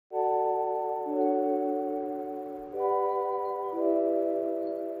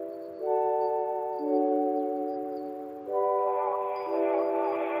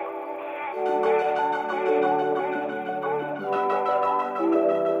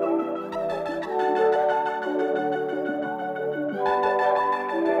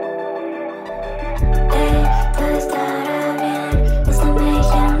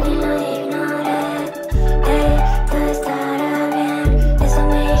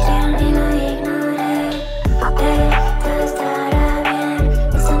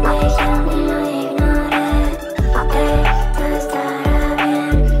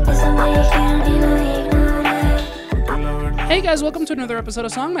welcome to another episode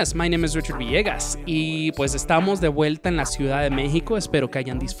of Songmas. My name is Richard Villegas y pues estamos de vuelta en la Ciudad de México. Espero que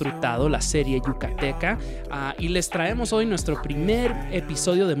hayan disfrutado la serie yucateca y les traemos hoy nuestro primer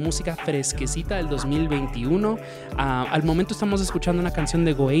episodio de música fresquecita del 2021. Al momento estamos escuchando una canción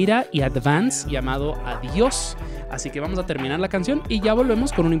de Goeira y Advance llamado Adiós. Así que vamos a terminar la canción y ya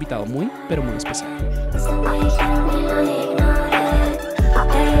volvemos con un invitado muy, pero muy especial.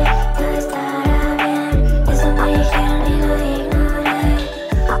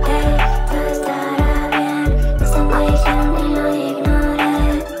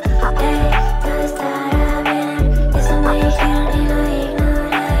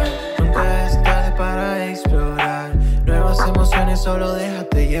 Solo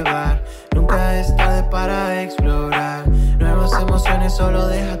déjate llevar, nunca es tarde para explorar nuevas emociones, solo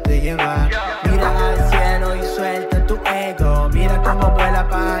déjate llevar. Mira al cielo y suelta tu ego, mira cómo vuela,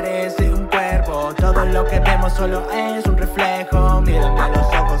 parece un cuerpo. Todo lo que vemos solo es un reflejo, mírame a los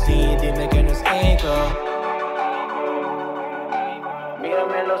ojos y dime que no es eco.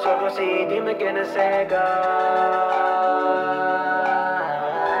 Mírame a los ojos y dime que no es eco.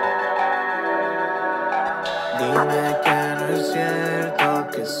 Dime que no es cierto,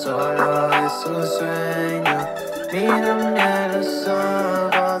 que solo es un sueño. Mírame a los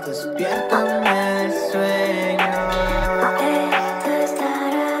ojos, despiértame del sueño. Todo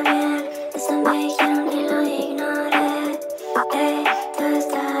estará bien, eso me dijeron y lo ignoré. Todo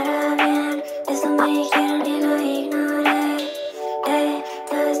estará bien, eso me dijeron y lo ignoré.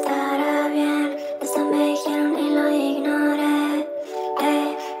 Todo estará bien, eso me dijeron y lo ignoré.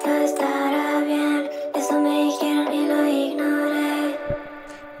 Todo estará bien, eso me dijeron y lo ignoré.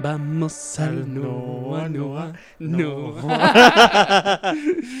 Vamos al Noa.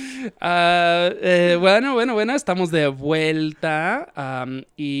 Bueno, estamos de vuelta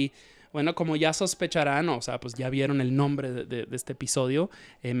y bueno, como ya sospecharán, o sea, pues ya vieron el nombre de este episodio,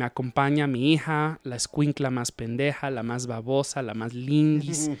 me acompaña mi hija, la escuincla más pendeja, la más babosa, la más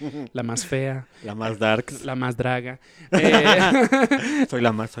linguis, la más fea. La más darks. La más draga. Soy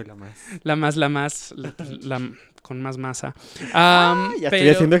la más. Con más masa. Ya estoy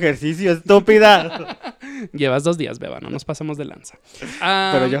haciendo ejercicio, estúpida. Llevas 2 días, beba, no nos pasamos de lanza.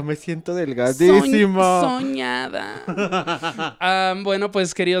 Pero yo me siento delgadísimo. Soñada. Bueno,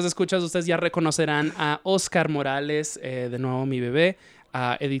 pues queridos escuchas, ustedes ya reconocerán a Oscar Morales, de nuevo mi bebé,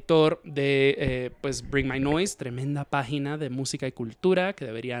 editor de pues Bring My Noise, tremenda página de música y cultura que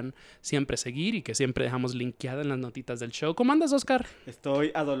deberían siempre seguir y que siempre dejamos linkeada en las notitas del show. ¿Cómo andas, Oscar?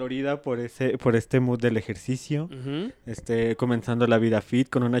 Estoy adolorida por este mood del ejercicio. Uh-huh. Comenzando la vida fit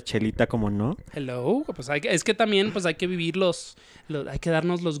con una chelita, como no. Hello, pues es que también pues hay que vivir hay que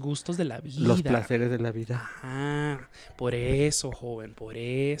darnos los gustos de la vida. Los placeres de la vida. Por eso, joven, por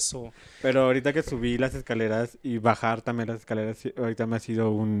eso. Pero ahorita que subí las escaleras y bajar también las escaleras, ahorita me ha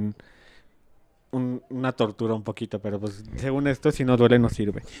sido una tortura un poquito, pero pues según esto, si no duele no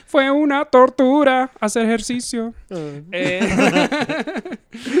sirve. Fue una tortura hacer ejercicio.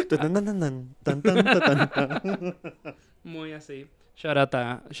 Muy así. Shout out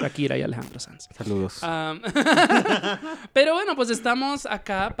a Shakira y Alejandro Sanz. Saludos. Pero bueno, pues estamos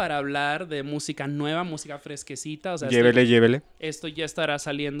acá para hablar de música nueva, música fresquecita. O sea, llévele. Esto ya estará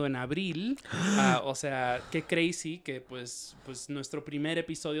saliendo en abril. O sea, qué crazy que pues nuestro primer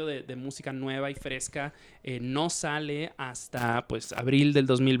episodio de música nueva y fresca no sale hasta pues abril del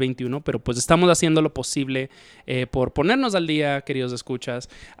 2021. Pero pues estamos haciendo lo posible por ponernos al día, queridos escuchas.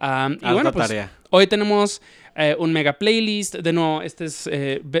 Y bueno, pues tarea. Hoy tenemos un mega playlist. De nuevo, este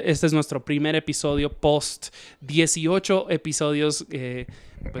es nuestro primer episodio post 18 episodios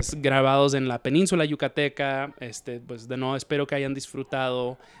pues grabados en la península yucateca. Pues de nuevo espero que hayan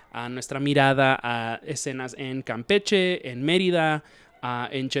disfrutado nuestra mirada a escenas en Campeche, en Mérida,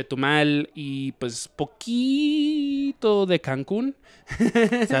 en Chetumal y pues poquito de Cancún.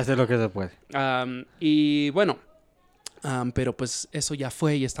 Se hace lo que se puede. Y bueno, pero pues eso ya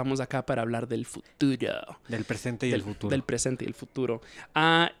fue y estamos acá para hablar del futuro. Del presente y el futuro. Del presente y el futuro.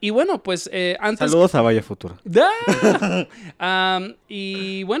 Y bueno, pues antes... Saludos a Valle Futuro.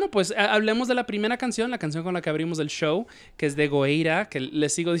 Y bueno, pues hablemos de la primera canción, la canción con la que abrimos el show, que es de Goeira, que le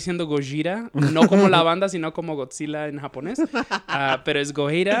sigo diciendo Gojira, no como la banda, sino como Godzilla en japonés. Pero es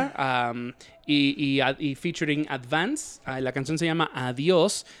Goeira. Y featuring Advance. La canción se llama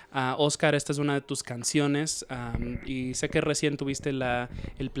Adiós. Oscar, esta es una de tus canciones y sé que recién tuviste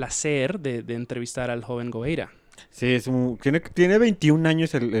el placer de entrevistar al joven Goeira. Sí, tiene 21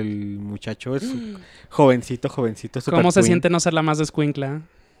 años el muchacho, es jovencito. ¿Cómo se siente no ser la más escuincla?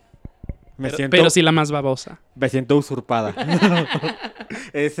 Pero sí la más babosa. Me siento usurpada.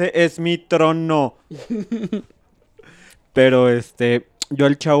 Ese es mi trono. Pero yo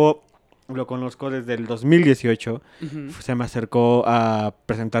el chavo lo conozco desde el 2018. Ujú. Se me acercó a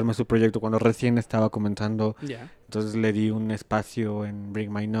presentarme su proyecto cuando recién estaba comenzando. Ya. Entonces le di un espacio en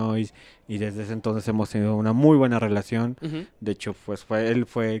Bring My Noise y desde ese entonces hemos tenido una muy buena relación. Ujú. De hecho, pues él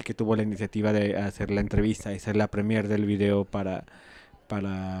fue el que tuvo la iniciativa de hacer la entrevista y hacer la premiere del video para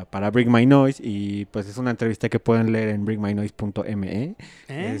Bring My Noise. Y pues es una entrevista que pueden leer en bringmynoise.me.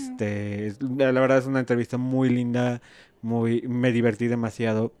 La verdad es una entrevista muy linda, me divertí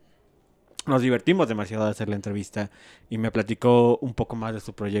demasiado. Nos divertimos demasiado de hacer la entrevista y me platicó un poco más de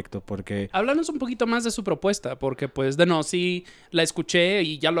su proyecto porque... Háblanos un poquito más de su propuesta, porque pues de no, sí la escuché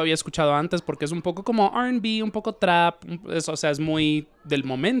y ya lo había escuchado antes porque es un poco como R&B, un poco trap, o sea, es muy del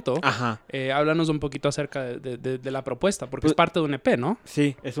momento. Ajá. Háblanos un poquito acerca de la propuesta, porque es Pues- parte de un EP, ¿no?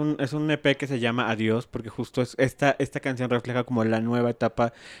 Sí, es un EP que se llama Adiós, porque justo esta canción refleja como la nueva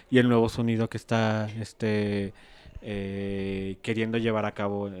etapa y el nuevo sonido que está queriendo llevar a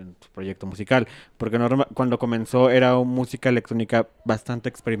cabo en su proyecto musical. Porque cuando comenzó era una música electrónica bastante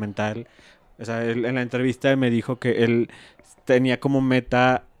experimental. O sea, en la entrevista me dijo que él tenía como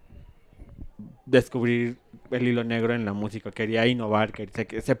meta descubrir el hilo negro en la música, quería innovar, que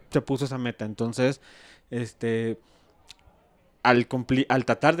se puso esa meta. Entonces, al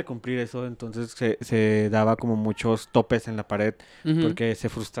tratar de cumplir eso, entonces se daba como muchos topes en la pared Ujú. porque se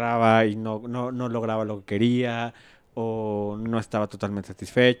frustraba y no lograba lo que quería o no estaba totalmente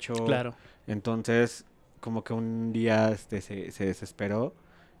satisfecho. Claro. Entonces, como que un día se desesperó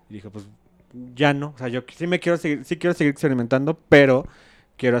y dijo, pues ya no. O sea, yo sí quiero seguir experimentando, pero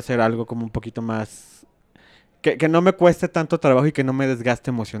quiero hacer algo como un poquito más... Que no me cueste tanto trabajo y que no me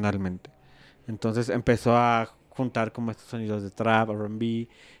desgaste emocionalmente. Entonces empezó a juntar como estos sonidos de trap, R&B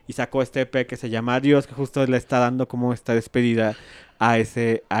y sacó este EP que se llama Adiós, que justo le está dando como esta despedida a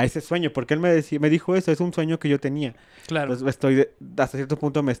ese sueño, porque él me dijo eso, es un sueño que yo tenía. Claro. Entonces hasta cierto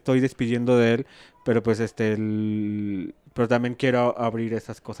punto me estoy despidiendo de él, pero pues pero también quiero abrir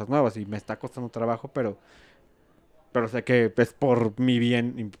esas cosas nuevas y me está costando trabajo, pero sé que es por mi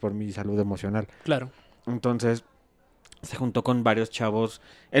bien y por mi salud emocional. Claro. Entonces se juntó con varios chavos.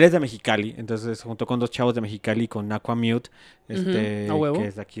 Él es de Mexicali, entonces se juntó con dos chavos de Mexicali, con Aquamute, Ujú, a huevo. que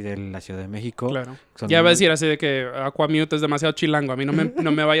es de aquí de la Ciudad de México. Claro. Son Ya iba a muy- decir así de que Aquamute es demasiado chilango. A mí no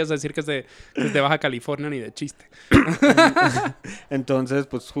me vayas a decir que es de Baja California ni de chiste. Entonces,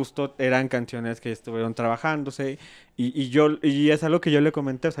 pues justo eran canciones que estuvieron trabajándose y es algo que yo le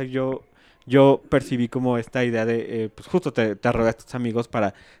comenté, o sea, yo percibí como esta idea de, pues justo te rodeas de tus amigos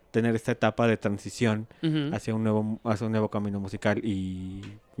para tener esta etapa de transición Ujú. hacia un nuevo camino musical y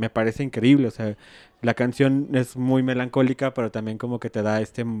me parece increíble, o sea, la canción es muy melancólica, pero también como que te da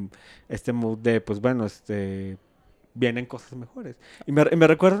este mood de, pues bueno, vienen cosas mejores. Y me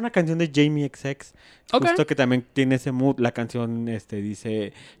recuerda una canción de Jamie XX, Ok. justo que también tiene ese mood, la canción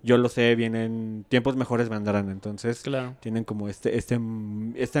dice, yo lo sé, vienen tiempos mejores vendrán, entonces Claro. tienen como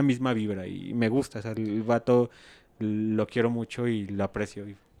esta misma vibra y me gusta, o sea, el vato lo quiero mucho y lo aprecio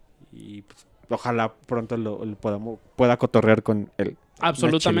y, pues, ojalá pronto pueda cotorrear con él.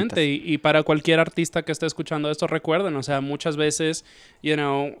 Absolutamente, y para cualquier artista que esté escuchando esto, recuerden, o sea, muchas veces,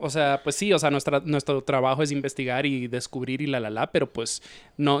 o sea, pues sí, o sea, nuestro trabajo es investigar y descubrir y pero pues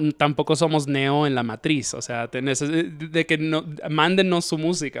tampoco somos Neo en la matriz, o sea, de que mándennos su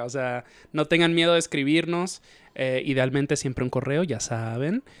música, o sea, no tengan miedo de escribirnos, idealmente siempre un correo, ya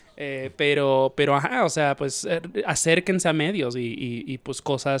saben, pero ajá, o sea, pues acérquense a medios y pues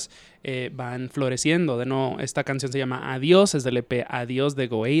cosas van floreciendo. De nuevo, esta canción se llama Adiós, es del EP Adiós de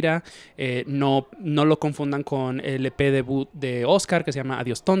Goeira. No lo confundan con el EP debut de Oscar que se llama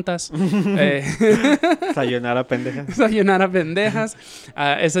Adiós Tontas. Sayonara, pendeja. Sayonara pendejas.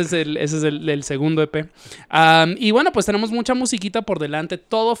 Ese es el segundo EP. Y bueno, pues tenemos mucha musiquita por delante,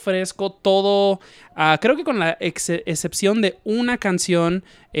 todo fresco, todo, creo que con la excepción de una canción,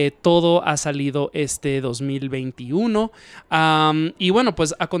 todo ha salido este 2021. Y bueno,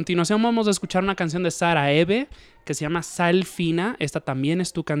 pues a continuación vamos a escuchar una canción de Sara Eve que se llama Sal Fina. Esta también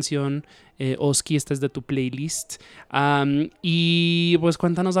es tu canción, Oski, esta es de tu playlist. Y pues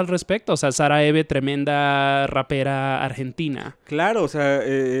cuéntanos al respecto. O sea, Sara Eve, tremenda rapera argentina. Claro, o sea,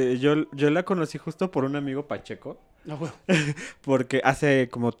 yo la conocí justo por un amigo Pacheco, porque hace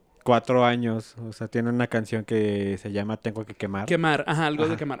como 4 años, o sea, tiene una canción que se llama Tengo que quemar. Quemar, ajá, algo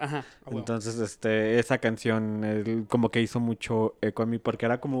de Ajá. quemar, ajá. Entonces, esa canción él como que hizo mucho eco en mí porque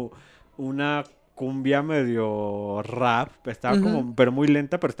era como una cumbia medio rap, estaba Ujú. como, pero muy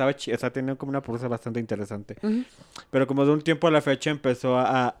lenta, pero estaba o sea, tenía como una prosa bastante interesante. Ujú. Pero como de un tiempo a la fecha empezó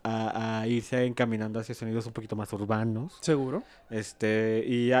a irse encaminando hacia sonidos un poquito más urbanos. ¿Seguro?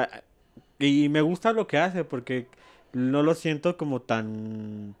 Y me gusta lo que hace porque no lo siento como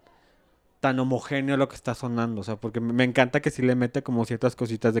tan homogéneo lo que está sonando, o sea, porque me encanta que sí le mete como ciertas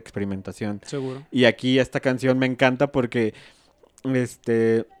cositas de experimentación. Seguro. Y aquí esta canción me encanta porque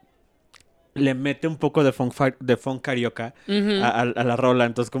le mete un poco de funk carioca Ujú. a la rola,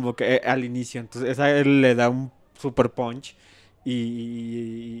 entonces como que al inicio, entonces esa le da un super punch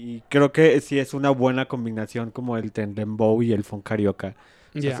y creo que sí es una buena combinación como el dembow y el funk carioca.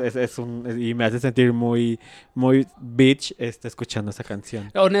 Ya. Y me hace sentir muy, muy bitch escuchando esa canción.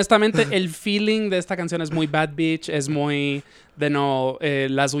 Honestamente, el feeling de esta canción es muy Bad Bitch, es muy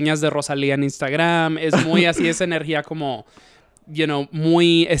las uñas de Rosalía en Instagram, es muy así, esa energía como,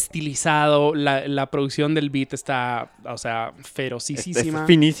 muy estilizado. La producción del beat está, o sea, ferocísima. Es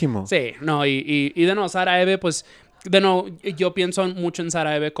finísimo. Sí, no, y de nuevo, Sara Eve, pues, de nuevo, yo pienso mucho en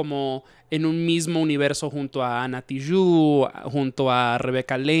Sara Eve como en un mismo universo junto a Ana Tijoux, junto a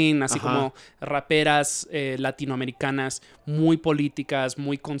Rebecca Lane, así Ajá. como raperas latinoamericanas muy políticas,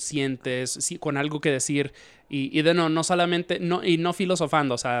 muy conscientes, sí, con algo que decir. Y de nuevo, no solamente, no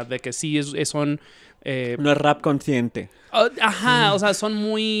filosofando, o sea, de que sí son... No es rap consciente. Ajá, o sea, son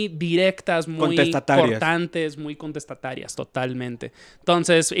muy directas, muy Contestatarias. cortantes, muy contestatarias, totalmente.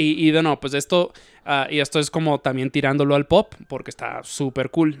 Entonces, y de nuevo, pues esto es como también tirándolo al pop, porque está súper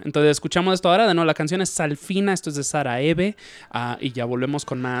cool. Entonces, escuchamos esto ahora, de nuevo, la canción es Salfina, esto es de Sara Eve, y ya volvemos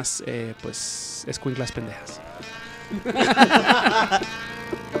con más, pues, escuinclas pendejas.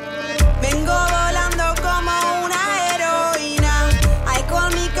 Vengo volando como una heroína, ay con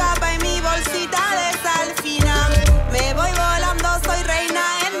mi capa y mi bolsita de salfina. Me voy volando, soy reina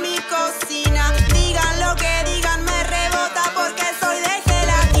en mi cocina. Digan lo que digan, me rebota porque soy de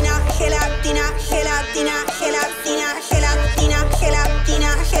gelatina. Gelatina, gelatina, gelatina, gelatina, gelatina,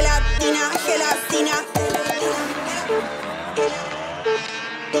 gelatina, gelatina.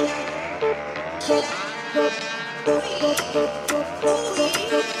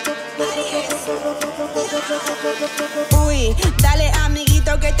 Uy, dale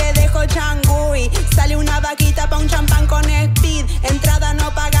amiguito que te dejo changui. Sale una vaquita pa' un champán con speed. Entrada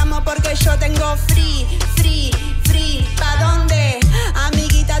no pagamos porque yo tengo free, free, free. ¿Pa' dónde?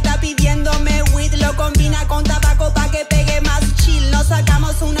 Amiguita está pidiéndome weed. Lo combina con tabaco pa' que pegue más chill. Nos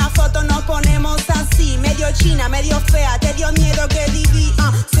sacamos una foto, nos ponemos así. Medio china, medio fea, te dio miedo que divi.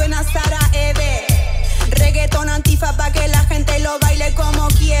 Suena Sara Eve. Reggaeton antifa pa' que la gente lo baile como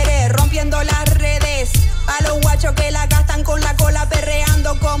quiere, rompiendo las redes. A los guachos que la gastan con la cola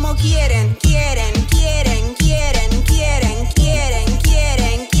perreando como quieren. Quieren, quieren, quieren, quieren, quieren,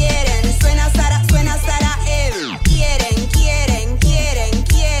 quieren, quieren. Suena Sara Eve. Quieren, quieren, quieren,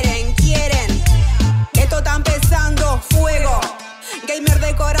 quieren, quieren. Esto está empezando, fuego. Gamer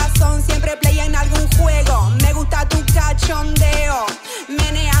de corazón, siempre play en algún juego. Me gusta tu cachondeo,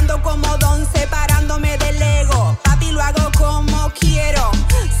 meneando como don, separándome del ego. Papi, lo hago como quiero,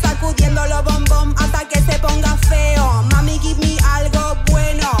 sacudiendo los bombom hasta que se ponga feo. Mami, give me algo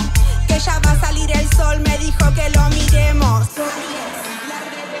bueno, que ya va a salir el sol, me dijo que lo miremos.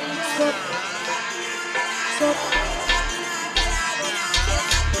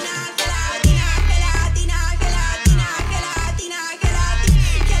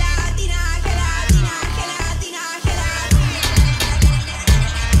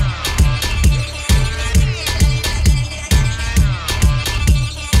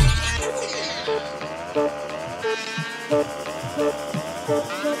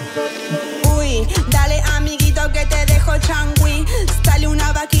 Uy, dale amiguito que te dejo changui. Sale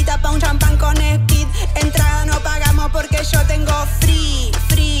una vaquita pa' un champán con speed. Entrada no pagamos porque yo tengo free,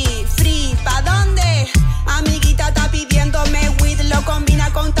 free, free. ¿Pa' dónde? Amiguita está pidiéndome weed. Lo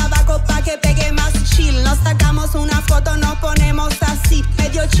combina con tabaco pa' que pegue más chill. Nos sacamos una foto, nos ponemos así.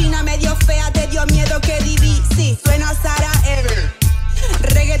 Medio china, medio fea, te dio miedo que divi. Sí, suena Sara Eve.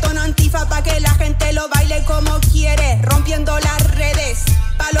 Reggaeton antifa pa' que la gente lo baile como quiere, rompiendo las redes.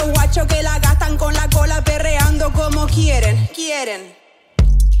 Pa' los guachos que la gastan con la cola perreando como quieren, quieren.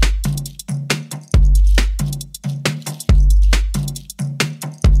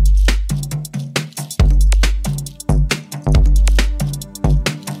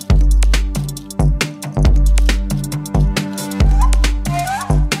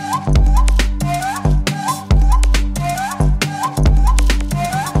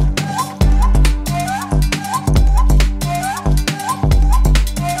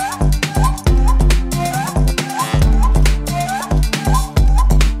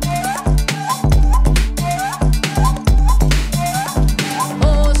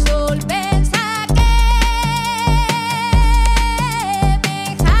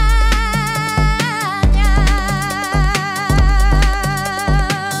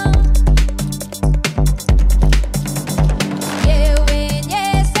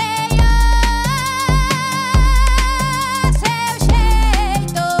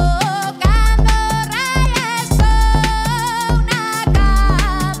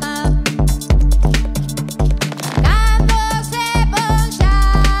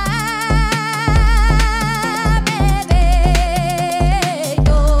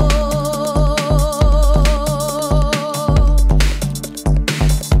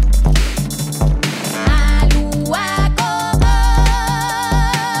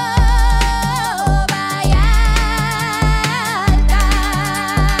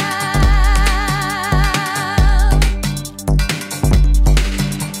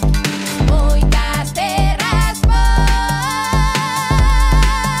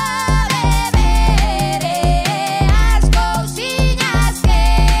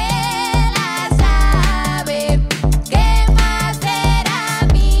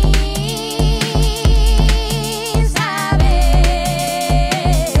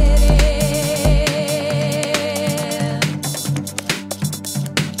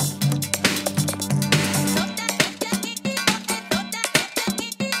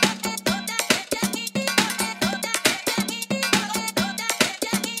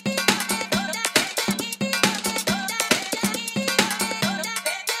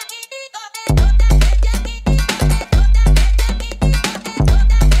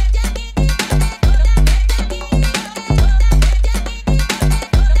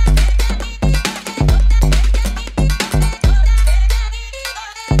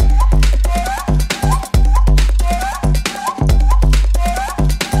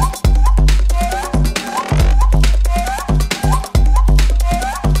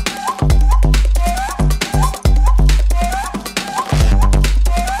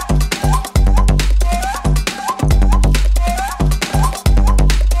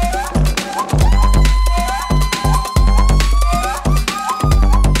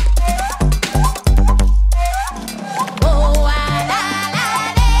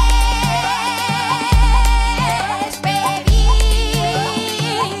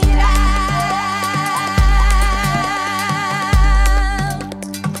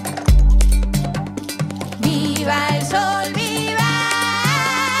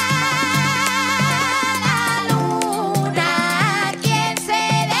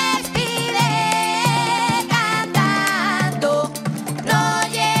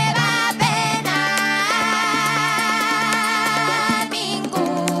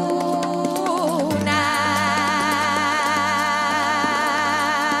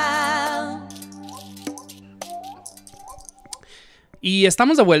 Y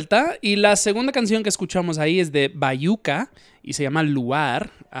estamos de vuelta. Y la segunda canción que escuchamos ahí es de Bayuca y se llama Luar.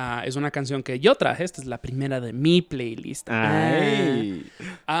 Es una canción que yo traje. Esta es la primera de mi playlist. Ay.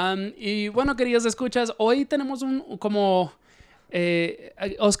 Y bueno, queridos escuchas, hoy tenemos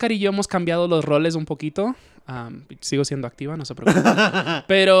Oscar y yo hemos cambiado los roles un poquito. Sigo siendo activa, no se preocupen.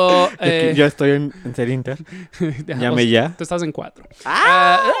 Pero... Yo estoy en Ser Inter. Llame ya. Tú estás en 4.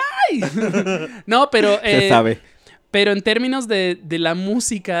 ¡Ay! No, pero... Se sabe. Pero en términos de la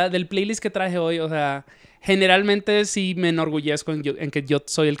música, del playlist que traje hoy, o sea, generalmente sí me enorgullezco en que yo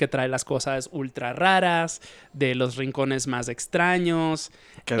soy el que trae las cosas ultra raras, de los rincones más extraños.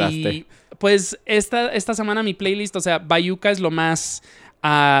 Quedaste. Y pues esta semana mi playlist, o sea, Bayuca es lo más,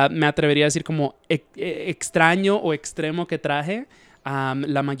 me atrevería a decir como extraño o extremo que traje.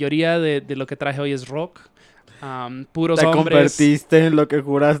 La mayoría de lo que traje hoy es rock. Puros Te hombres. convertiste en lo que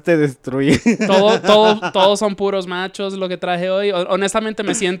juraste destruir. Todos son puros machos lo que traje hoy. Honestamente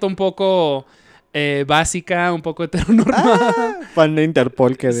me siento un poco básica, un poco heteronormal. Fan de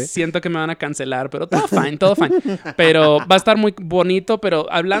Interpol quedé. Siento que me van a cancelar, pero todo fine, todo fine. Pero va a estar muy bonito.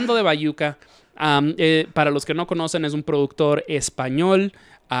 Pero hablando de Bayuca, para los que no conocen, es un productor español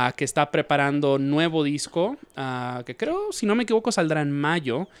que está preparando nuevo disco, que creo, si no me equivoco, saldrá en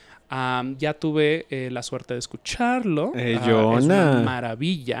mayo. Ya tuve la suerte de escucharlo. Es una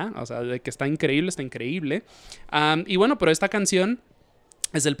maravilla. O sea, de que está increíble, está increíble. Y bueno, pero esta canción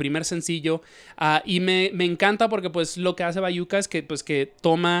es el primer sencillo. Y me encanta porque pues lo que hace Bayuca es que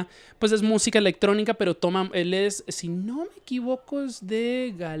toma, pues es música electrónica, pero él es, si no me equivoco, es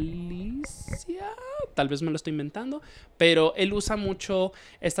de Galicia. Tal vez me lo estoy inventando. Pero él usa mucho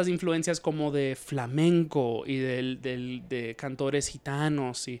estas influencias como de flamenco y de cantores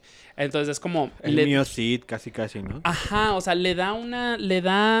gitanos. Y entonces es como... El mío Cid, casi, ¿no? Ajá, o sea, le da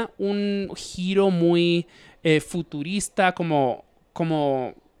un giro muy futurista, como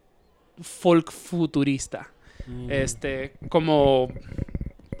folk futurista. Como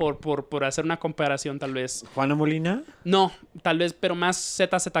por hacer una comparación tal vez. ¿Juana Molina? No, tal vez, pero más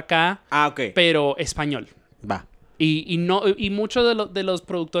ZZK. Ok. Pero español. Va. Y muchos de los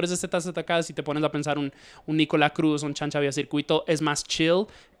productores de ZZK, si te pones a pensar un Nicola Cruz, un Chancha Vía Circuito, es más chill.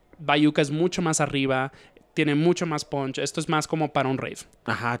 Bayuca es mucho más arriba, tiene mucho más punch. Esto es más como para un rave.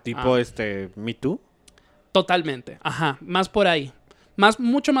 Ajá, tipo Me Too. Totalmente, ajá, más por ahí.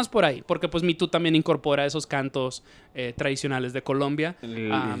 Mucho más por ahí, porque pues Me Too también incorpora esos cantos tradicionales de Colombia.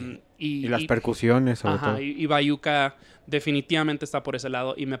 Y las percusiones, sobre todo. Y Bayuca definitivamente está por ese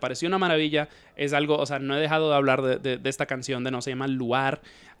lado y me pareció una maravilla. Es algo, o sea, no he dejado de hablar de esta canción se llama Luar.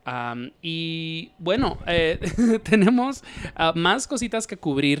 Y bueno, tenemos más cositas que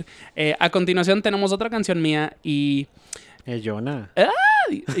cubrir. A continuación tenemos otra canción mía y... Jonah.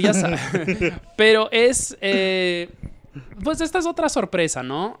 Ya sabes. Pero es... pues esta es otra sorpresa,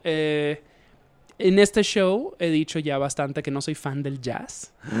 ¿no? En este show he dicho ya bastante que no soy fan del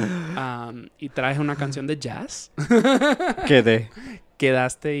jazz. Y traje una canción de jazz.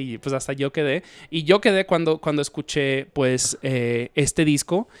 Quedaste y pues hasta yo quedé. Y yo quedé cuando escuché pues este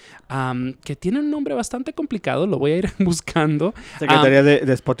disco, que tiene un nombre bastante complicado. Lo voy a ir buscando. Secretaría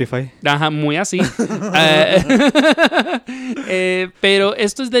de Spotify. Ajá, muy así. Pero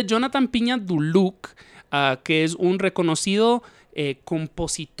esto es de Jonathan Piña Duluc, que es un reconocido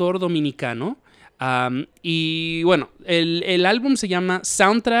compositor dominicano. Y bueno, el álbum se llama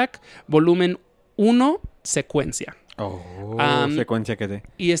Soundtrack Volumen 1 Secuencia. Secuencia quedé.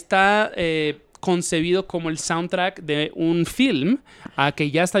 Y está concebido como el soundtrack de un film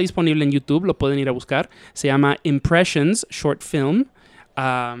que ya está disponible en YouTube, lo pueden ir a buscar. Se llama Impressions Short Film.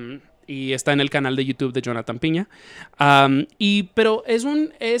 Y está en el canal de YouTube de Jonathan Piña. Pero es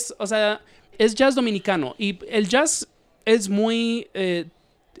jazz dominicano. Y el jazz es muy...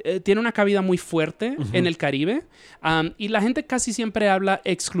 tiene una cabida muy fuerte en el Caribe. Y la gente casi siempre habla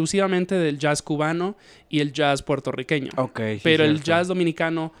exclusivamente del jazz cubano y el jazz puertorriqueño. Okay, sí, pero cierto. El jazz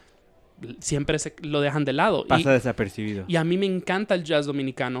dominicano siempre lo dejan de lado. Pasa desapercibido. Y a mí me encanta el jazz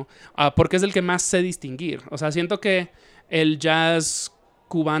dominicano porque es el que más sé distinguir. O sea, siento que el jazz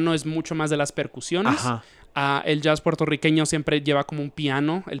cubano es mucho más de las percusiones. Ajá. El jazz puertorriqueño siempre lleva como un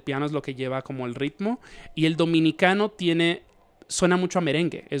piano. El piano es lo que lleva como el ritmo. Y el dominicano suena mucho a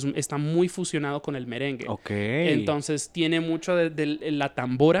merengue. Está muy fusionado con el merengue. Okay. Entonces tiene mucho de la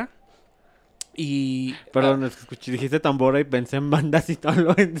tambora. Y... Perdón, dijiste tambora y pensé en bandas y todo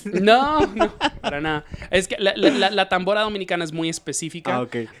lo... No, para nada. Es que la tambora dominicana es muy específica.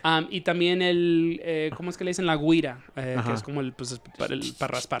 Okay. Y también ¿cómo es que le dicen? La guira, que es como para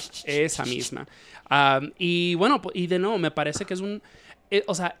raspar. Esa misma. Y bueno, y de nuevo, me parece que es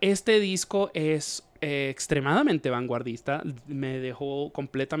o sea, este disco es extremadamente vanguardista. Me dejó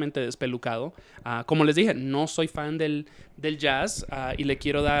completamente despelucado. Como les dije, no soy fan del jazz y le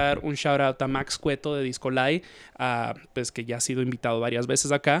quiero dar un shout out a Max Cueto de Discolay, pues que ya ha sido invitado varias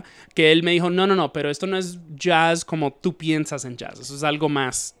veces acá, que él me dijo, no, pero esto no es jazz como tú piensas en jazz, eso es algo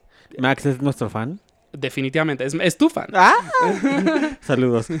más. Max es nuestro fan. Definitivamente, es tu fan.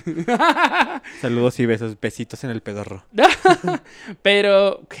 Saludos. Saludos y besos, besitos en el pedorro.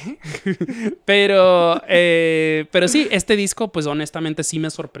 Pero, ¿qué? Pero sí, este disco, pues honestamente sí me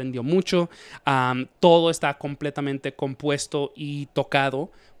sorprendió mucho. Todo está completamente compuesto y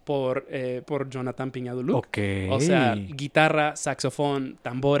tocado por Jonathan Piña-Duluc. Ok. O sea, guitarra, saxofón,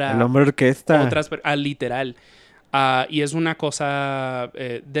 tambora. El hombre orquesta. Literal. Y es una cosa,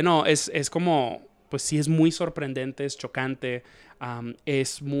 es como, pues sí es muy sorprendente, es chocante,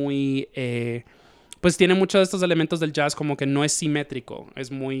 es muy, pues tiene muchos de estos elementos del jazz como que no es simétrico, es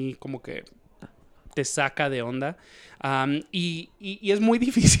muy como que te saca de onda, y es muy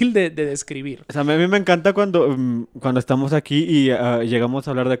difícil de describir. O sea, a mí me encanta cuando estamos aquí y llegamos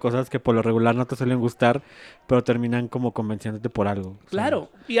a hablar de cosas que por lo regular no te suelen gustar, pero terminan como convenciéndote por algo. Claro,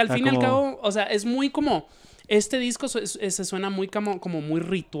 y al fin y al cabo, o sea, es muy como, este disco se suena muy como muy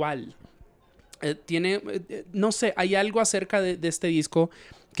ritual. No sé, hay algo acerca de este disco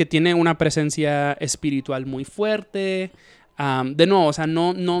que tiene una presencia espiritual muy fuerte. De nuevo, o sea,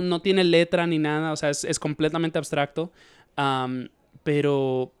 no tiene letra ni nada, o sea, es completamente abstracto.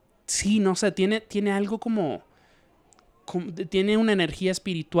 Pero sí, no sé, tiene algo como tiene una energía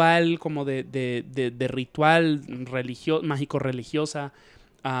espiritual, como de ritual mágico-religiosa.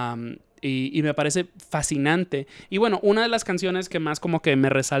 Y me parece fascinante. Y bueno, una de las canciones que más como que me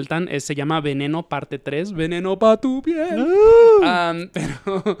resaltan se llama Veneno Parte 3. Veneno pa' tu piel.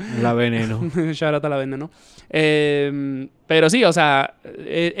 Pero... La Veneno. Shout out a La Veneno. Pero sí, o sea,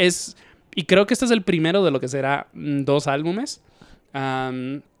 y creo que este es el primero de lo que será 2 álbumes.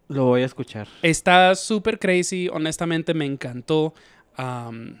 Lo voy a escuchar. Está súper crazy. Honestamente me encantó.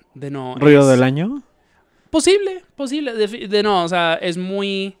 ¿Ruido del año? Posible. O sea,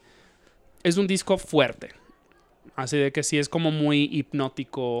 es un disco fuerte. Así de que sí es como muy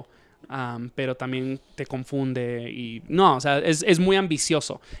hipnótico, pero también te confunde. Y no, o sea, es muy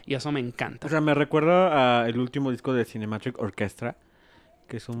ambicioso. Y eso me encanta. O sea, me recuerda al último disco de Cinematic Orchestra,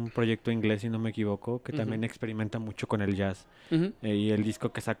 que es un proyecto inglés, si no me equivoco, que también experimenta mucho con el jazz. Y el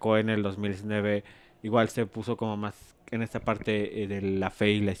disco que sacó en el 2019 igual se puso como más en esta parte de la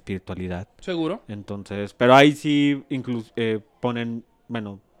fe y la espiritualidad. ¿Seguro? Entonces, pero ahí sí ponen,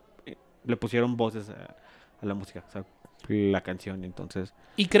 bueno, le pusieron voces a la música, o sea, la canción, entonces.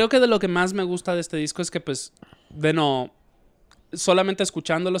 Y creo que de lo que más me gusta de este disco es que, pues, solamente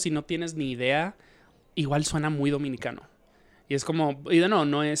escuchándolo, si no tienes ni idea, igual suena muy dominicano. Y es como,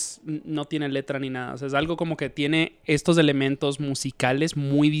 no tiene letra ni nada. O sea, es algo como que tiene estos elementos musicales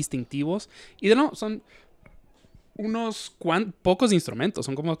muy distintivos. Y son unos pocos instrumentos,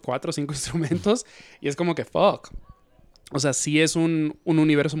 son como 4 o 5 instrumentos. Y es como que, fuck. O sea, sí es un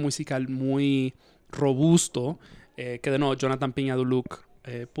universo musical muy robusto que Jonathan Piña-Duluc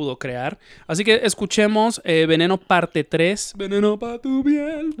pudo crear. Así que escuchemos Veneno Parte 3, Veneno pa' tu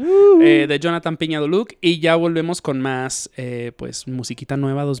piel, de Jonathan Piña-Duluc, y ya volvemos con más pues musiquita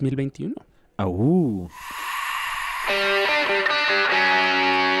nueva 2021.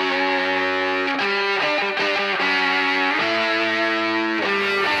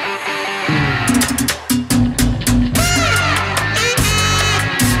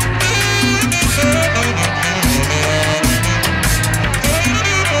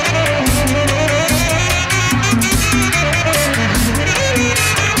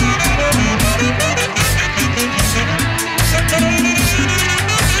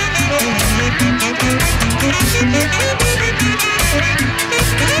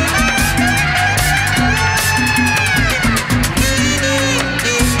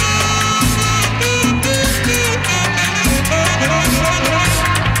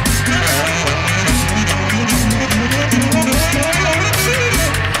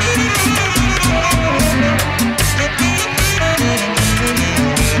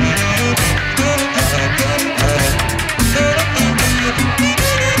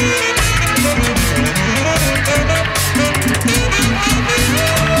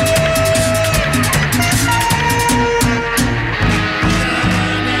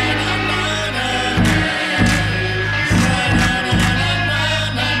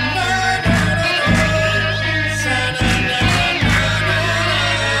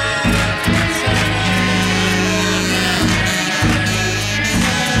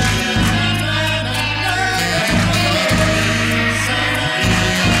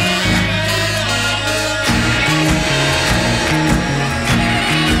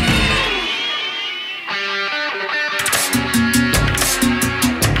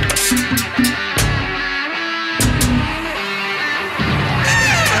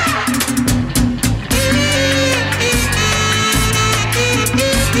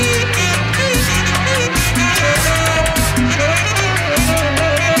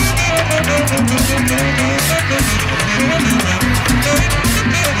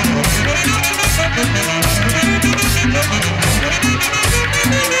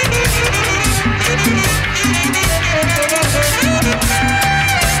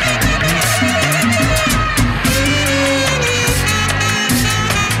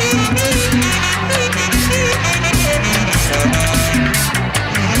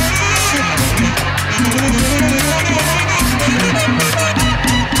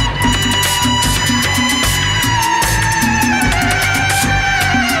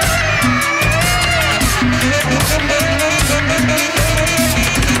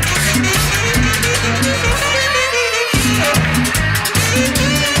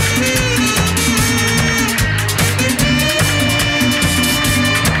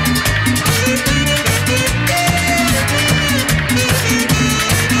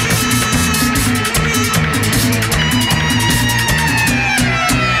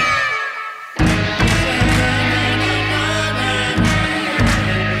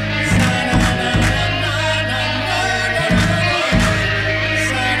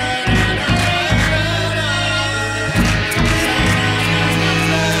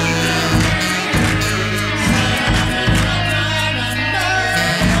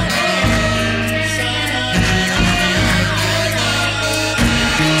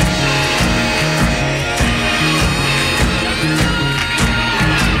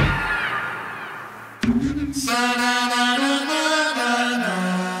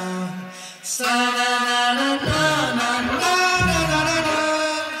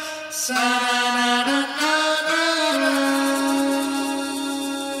 Eu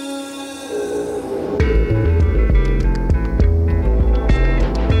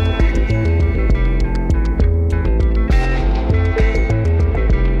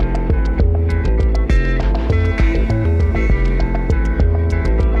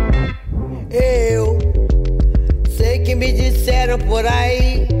sei que me disseram por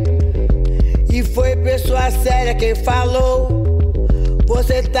aí, e foi pessoa séria quem falou.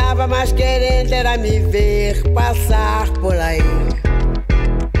 Você tava mais querendo era me ver passar por aí.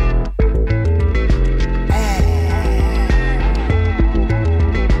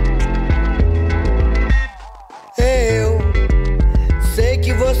 Eu sei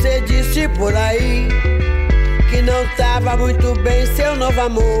que você disse por aí que não tava muito bem seu novo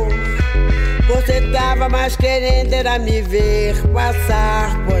amor. Você tava mais querendo era me ver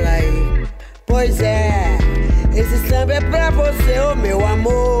passar por aí. Pois é, esse samba é pra você, ô meu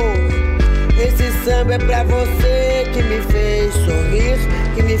amor. Esse samba é pra você que me fez sorrir,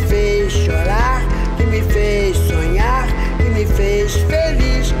 que me fez chorar, que me fez sonhar, que me fez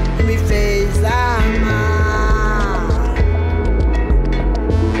feliz, que me fez amar.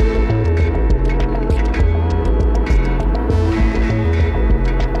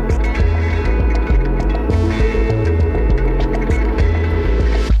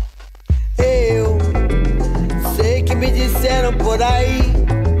 Me disseram por aí,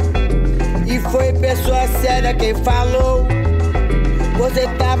 e foi pessoa séria quem falou. Você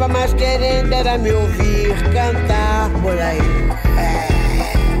tava mais querendo era me ouvir cantar por aí.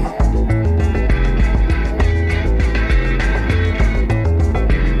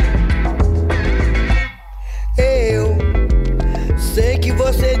 Eu sei que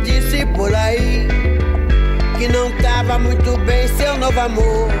você disse por aí que não tava muito bem seu novo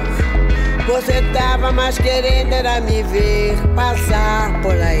amor. Você tava mais querendo era me ver passar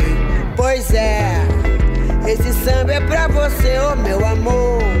por aí. Pois é, esse samba é pra você, ô meu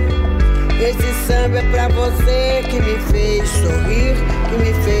amor. Esse samba é pra você que me fez sorrir, que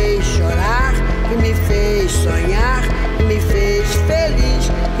me fez chorar, que me fez sonhar, que me fez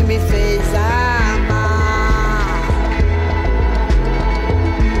feliz, que me fez amar.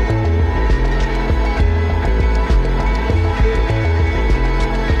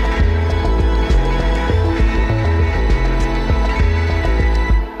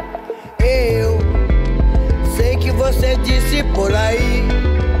 Você disse por aí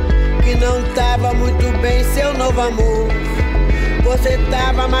que não tava muito bem seu novo amor. Você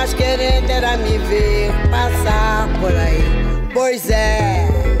tava mais querendo era me ver passar por aí. Pois é,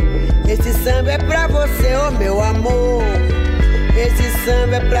 esse samba é pra você, ô meu amor. Esse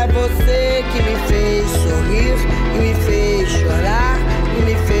samba é pra você que me fez sorrir, que me fez chorar, que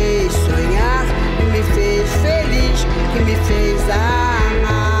me fez sonhar, que me fez feliz, que me fez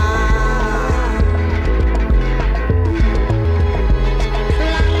amar.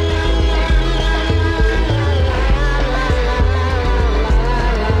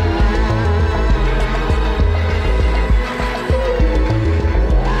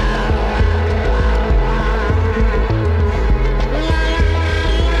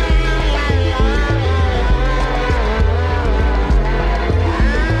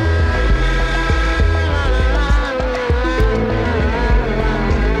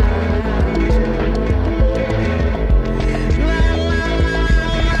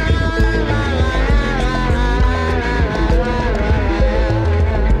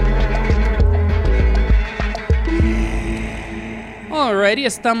 Alrighty,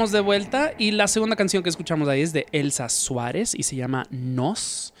 estamos de vuelta y la segunda canción que escuchamos ahí es de Elsa Suárez y se llama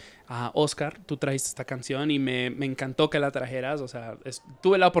Nos. Oscar, tú trajiste esta canción y me encantó que la trajeras. O sea,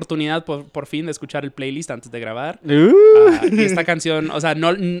 tuve la oportunidad por fin de escuchar el playlist antes de grabar. Y esta canción, o sea,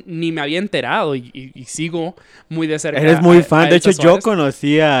 ni me había enterado y sigo muy de cerca. Eres muy fan. De hecho, Suárez. yo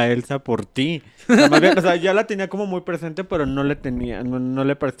conocí a Elsa por ti. O sea, más bien, o sea, ya la tenía como muy presente, pero no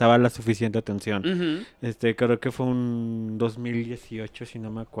le prestaba la suficiente atención. Uh-huh. Creo que fue un 2018, si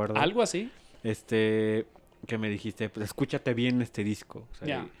no me acuerdo. Algo así. Que me dijiste, pues escúchate bien este disco. O sea,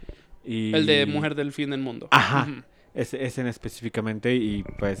 Ya. y... El de Mujer del Fin del Mundo. Ajá. Uh-huh. Ese en específicamente, y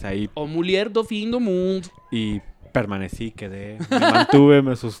pues ahí... O Mulher do Fim do Mundo. Y permanecí, quedé, me mantuve,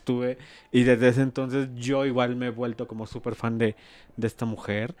 me sostuve. Y desde ese entonces yo igual me he vuelto como súper fan de esta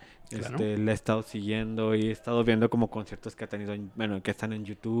mujer. Claro. La he estado siguiendo y he estado viendo como conciertos que ha tenido, que están en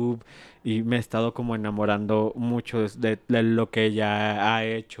YouTube. Y me he estado como enamorando mucho de lo que ella ha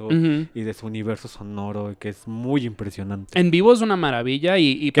hecho. Uh-huh. Y de su universo sonoro, que es muy impresionante. En vivo es una maravilla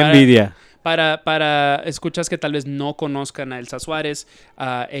y ¡Qué envidia! Para escuchas que tal vez no conozcan a Elsa Suárez,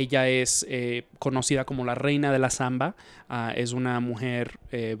 ella es conocida como la reina de la samba. Es una mujer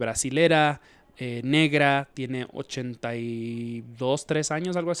brasilera, negra, tiene 82, 3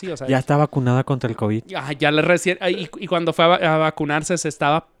 años, algo así. O sea, Ya está vacunada contra el COVID. ya le recién... Y cuando fue a vacunarse se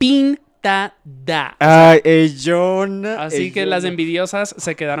estaba pintada. Ay, ellona. Así que las envidiosas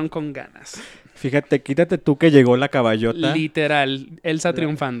se quedaron con ganas. Fíjate, quítate tú que llegó la caballota. Literal, Elsa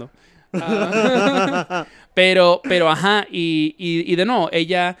triunfando. Pero, ajá, y de nuevo,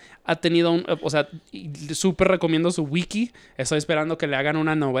 ella ha tenido o sea, súper recomiendo su wiki. Estoy esperando que le hagan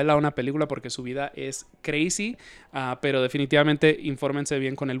una novela o una película porque su vida es crazy. Pero definitivamente infórmense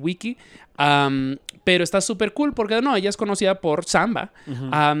bien con el wiki. Pero está súper cool porque de nuevo, ella es conocida por samba.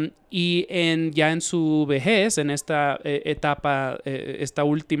 Y ya en su vejez, en esta etapa, esta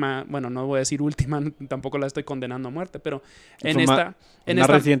última, bueno, no voy a decir última, tampoco la estoy condenando a muerte, pero en esta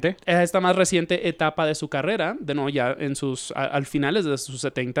reciente. Esta más reciente etapa de su carrera, de nuevo ya en al finales de sus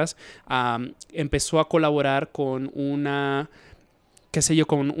 70s, empezó a colaborar con con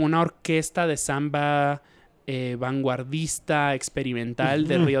una orquesta de samba vanguardista, experimental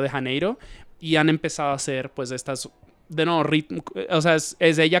de Río de Janeiro, y han empezado a hacer pues estas... De nuevo, o sea, es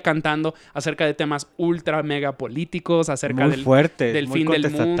ella cantando acerca de temas ultra mega políticos, acerca muy fuertes, del muy fin del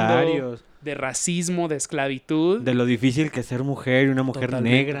mundo, contestatarios, de racismo, de esclavitud. de lo difícil que es ser mujer y una mujer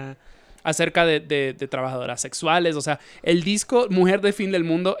Totalmente. negra. Acerca de trabajadoras sexuales. O sea, el disco Mujer del Fin del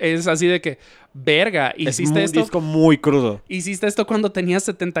Mundo es así de que, verga, Es un disco muy crudo. ¿Hiciste esto cuando tenías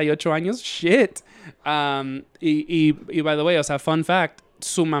 78 años? Shit. Y by the way, o sea, fun fact,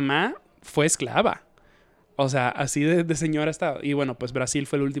 su mamá fue esclava. O sea, así de señora estaba. Y bueno, pues Brasil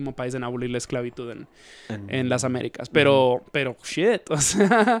fue el último país en abolir la esclavitud en las Américas. Pero shit. O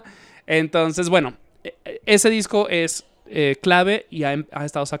sea, entonces, bueno, ese disco es clave y ha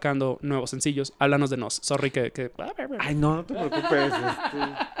estado sacando nuevos sencillos. Háblanos de Nos. Sorry que... Ay, no te preocupes.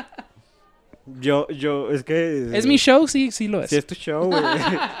 Es que... ¿Es mi show? Sí, sí lo es. Sí, es tu show, güey.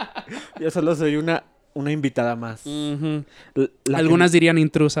 Yo solo soy una invitada más. Ujú. La Algunas dirían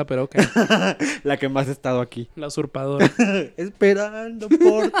intrusa, pero ok. la que más ha estado aquí. La usurpadora. Esperando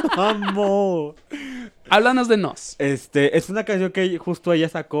por tu amor. Háblanos de Nos. Es una canción que justo ella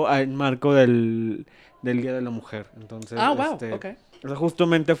sacó en marco del Día de la Mujer. Entonces, Wow, ok. o sea,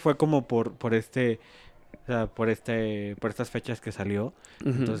 justamente fue como por o sea, por estas fechas que salió.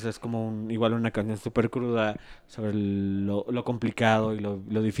 Ujú. Entonces es como igual una canción súper cruda sobre lo complicado y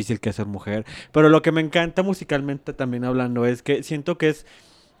lo difícil que es ser mujer. Pero lo que me encanta musicalmente también hablando es que siento que es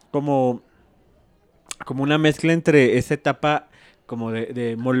como una mezcla entre esa etapa como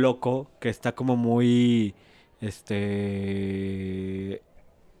de Moloco, que está como muy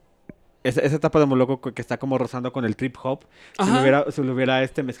esa etapa de Moloco que está como rozando con el trip hop, se lo hubiera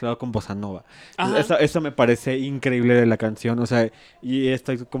mezclado con bossa nova. Eso me parece increíble de la canción, o sea, y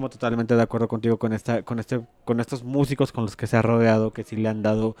estoy como totalmente de acuerdo contigo con estos músicos con los que se ha rodeado, que sí le han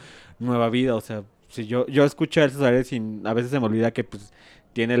dado nueva vida. O sea, si yo escucho a Elsa Suárez y a veces se me olvida que pues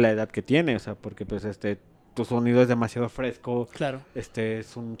tiene la edad que tiene, o sea, porque pues tu sonido es demasiado fresco, Claro.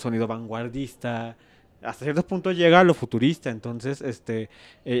 es un sonido vanguardista, hasta cierto punto llega a lo futurista. Entonces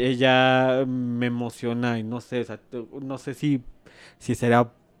ella me emociona y no sé, o sea, no sé si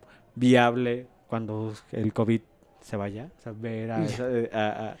será viable cuando el COVID se vaya, o sea, ver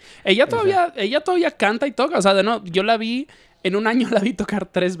Ella todavía canta y toca. O sea, yo la vi, en un año la vi tocar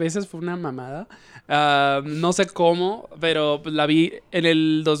 3 veces, fue una mamada. No sé cómo, pero la vi en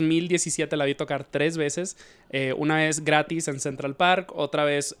el 2017, la vi tocar 3 veces. Una vez gratis en Central Park, otra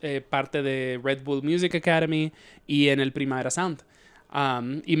vez parte de Red Bull Music Academy y en el Primavera Sound.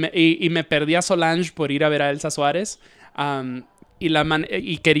 Y me perdí a Solange por ir a ver a Elsa Suárez.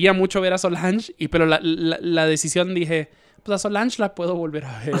 Y quería mucho ver a Solange, pero la decisión dije, pues a Solange la puedo volver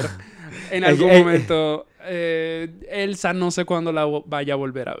a ver en algún momento. Elsa no sé cuándo la vaya a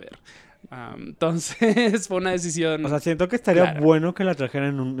volver a ver. Entonces fue una decisión. O sea, siento que estaría clara. bueno que la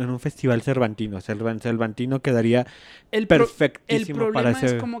trajeran en un festival cervantino. Cervantino quedaría perfectísimo el para problema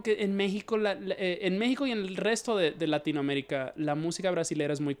ese... es como que en México, en México y en el resto de Latinoamérica, la música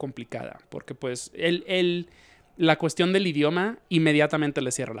brasilera es muy complicada. Porque pues la cuestión del idioma inmediatamente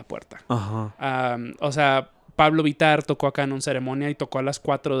le cierra la puerta. Ajá. O sea, Pablo Vittar tocó acá en una ceremonia y tocó a las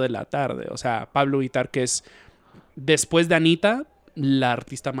 4 de la tarde. O sea, Pablo Vittar, que es, después de Anita, la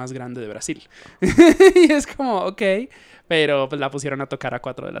artista más grande de Brasil. Y es como, ok, pero pues la pusieron a tocar a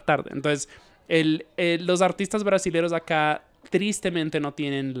 4 de la tarde. Entonces, los artistas brasileños acá tristemente no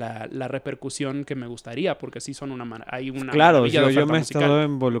tienen la repercusión que me gustaría, porque sí son hay una Claro, maravilla de yo oferta me he musical. estado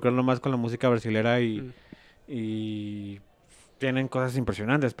involucrando más con la música brasilera y tienen cosas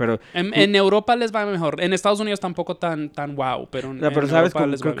impresionantes, pero... En Europa les va mejor. En Estados Unidos tampoco tan wow, pero No, pero en sabes, Europa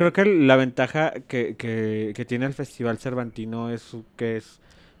les va creo bien. que la ventaja que tiene el Festival Cervantino es que es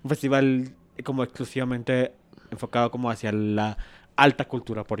un festival como exclusivamente enfocado como hacia la alta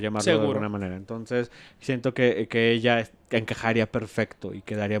cultura, por llamarlo de Seguro. alguna manera. Entonces, siento que ella encajaría perfecto y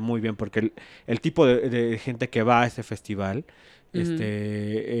quedaría muy bien, porque el tipo de gente que va a ese festival Ujú.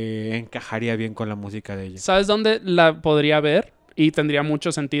 encajaría bien con la música de ella. ¿Sabes dónde la podría ver? Y tendría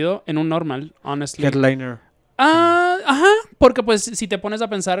mucho sentido en un normal, honestly. Headliner. Ajá, porque pues si te pones a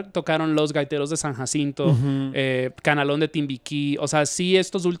pensar, tocaron Los Gaiteros de San Jacinto, Ujú. Canalón de Timbiquí, o sea, sí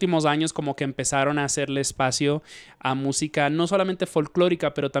estos últimos años como que empezaron a hacerle espacio a música, no solamente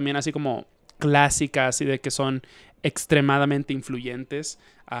folclórica, pero también así como clásica, así de que son extremadamente influyentes.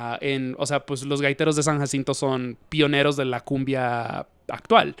 O sea, pues los Gaiteros de San Jacinto son pioneros de la cumbia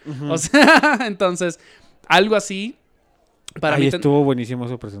actual. Ujú. O sea, entonces, algo así. Para Ahí mí estuvo buenísimo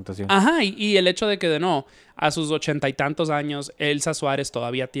su presentación. Ajá, y el hecho de que de no, a sus 80 y tantos años, Elsa Suárez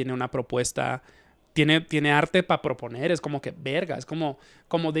todavía tiene una propuesta, tiene arte para proponer, es como que verga, es como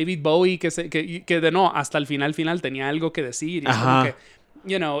David Bowie que de no, hasta el final tenía algo que decir. Y es como Ajá.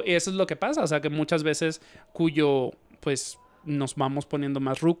 que, eso es lo que pasa, o sea, que muchas veces pues nos vamos poniendo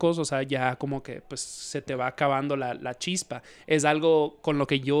más rucos, o sea, ya como que pues se te va acabando la chispa. Es algo con lo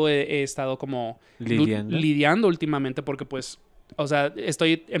que yo he estado como lidiando últimamente porque pues, o sea,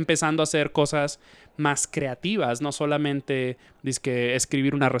 estoy empezando a hacer cosas más creativas, no solamente dizque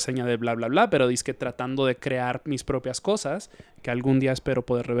escribir una reseña de bla, bla, bla, pero dizque tratando de crear mis propias cosas, que algún día espero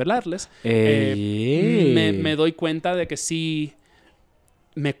poder revelarles. Me doy cuenta de que sí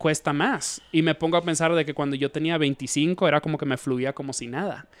me cuesta más. Y me pongo a pensar de que cuando yo tenía 25 era como que me fluía como si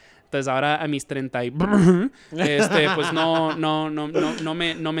nada. Entonces ahora a mis 30 y pues no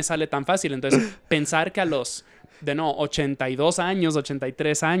me sale tan fácil. Entonces pensar que a los 82 años,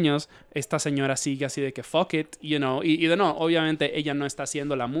 83 años, esta señora sigue así de que fuck it, y obviamente ella no está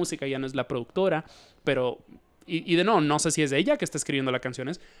haciendo la música, ella no es la productora, pero no sé si es ella que está escribiendo las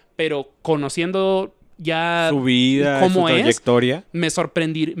canciones, pero conociendo ya su vida, cómo su trayectoria. me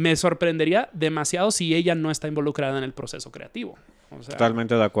sorprendería demasiado si ella no está involucrada en el proceso creativo. O sea,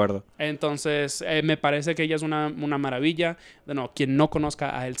 Totalmente de acuerdo. entonces, me parece que ella es una maravilla. Quien no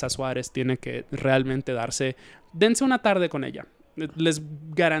conozca a Elsa Suárez tiene que realmente dense una tarde con ella. Les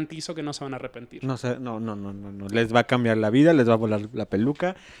garantizo que no se van a arrepentir. No sé, no. Les va a cambiar la vida, les va a volar la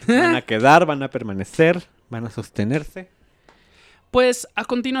peluca. Van a quedar, van a permanecer, van a sostenerse. Pues a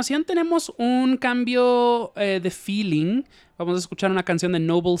continuación tenemos un cambio de feeling. Vamos a escuchar una canción de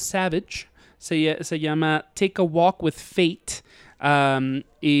Noble Savage. Se llama Take a Walk with Fate.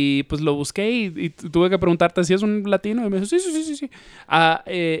 Y pues lo busqué y tuve que preguntarte si es un latino. Y me dijo, sí.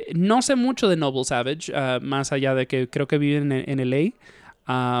 No sé mucho de Noble Savage, más allá de que creo que vive en LA.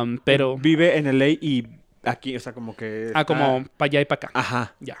 Pero... Vive en LA y aquí, o sea, como que... como para allá y para acá.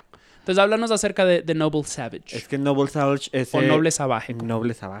 Ajá. Ya. Entonces, háblanos acerca de Noble Savage. Es que Noble Savage es... O Noble Savage.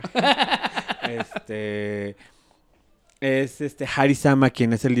 Noble Savage. Es Harry Sama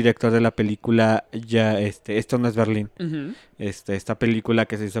quien es el director de la película Esto no es Berlín. Uh-huh. Esta película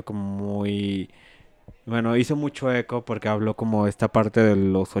que se hizo como muy... Bueno, hizo mucho eco porque habló como esta parte de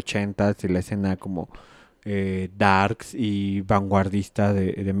los 80s y la escena como darks y vanguardista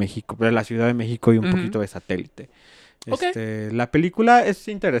de México, de la Ciudad de México y un poquito de satélite. Okay. La película es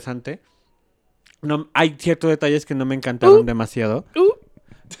interesante. No, hay ciertos detalles que no me encantaron demasiado.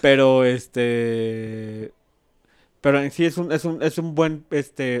 Pero pero en sí es un buen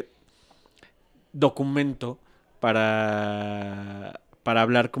documento para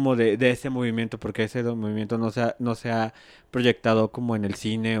hablar como de ese movimiento, porque ese movimiento no se ha proyectado como en el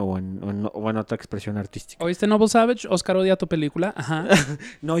cine o en otra expresión artística. ¿Oíste Noble Savage? Oscar odia tu película. Ajá.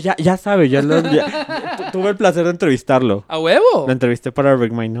 No, ya sabe, tuve el placer de entrevistarlo. ¡A huevo! Lo entrevisté para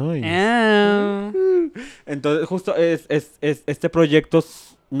Rick My Noise. Ah. Entonces, justo este proyecto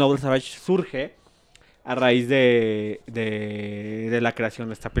Noble Savage surge a raíz de la creación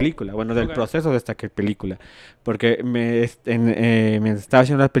de esta película. Bueno, del proceso de esta película. Porque mientras estaba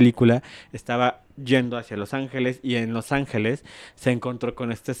haciendo la película, estaba yendo hacia Los Ángeles y en Los Ángeles se encontró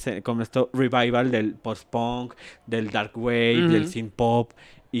con este revival del post-punk, del dark wave, del synth pop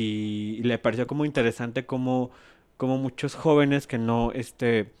y le pareció como interesante como muchos jóvenes que no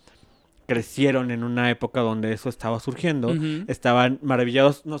crecieron en una época donde eso estaba surgiendo, estaban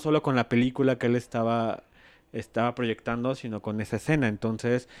maravillados no solo con la película que él estaba proyectando, sino con esa escena.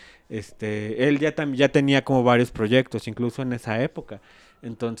 Entonces, él ya tenía como varios proyectos, incluso en esa época.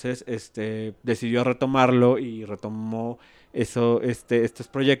 Entonces, decidió retomarlo y retomó estos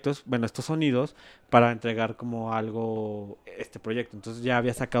proyectos, bueno, estos sonidos para entregar como algo este proyecto. Entonces ya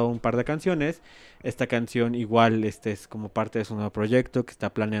había sacado un par de canciones. Esta canción igual es como parte de su nuevo proyecto que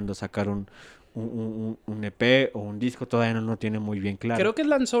está planeando sacar un EP o un disco, todavía no tiene muy bien claro. Creo que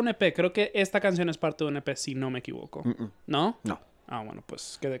lanzó un EP, creo que esta canción es parte de un EP, si no me equivoco. ¿No? No. Ah, bueno,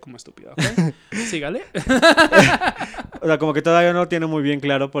 pues quedé como estúpido, ¿ok? Sígale. O sea, como que todavía no lo tiene muy bien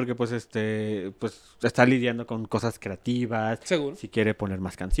claro porque pues está lidiando con cosas creativas. Seguro. Si quiere poner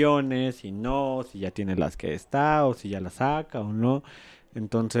más canciones, si no, si ya tiene las que está o si ya las saca o no.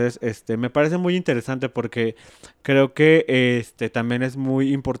 Entonces, me parece muy interesante porque creo que también es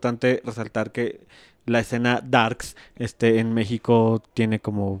muy importante resaltar que la escena darks en México tiene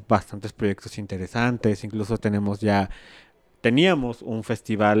como bastantes proyectos interesantes. Incluso teníamos un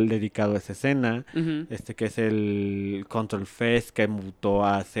festival dedicado a esa escena, que es el Control Fest, que mutó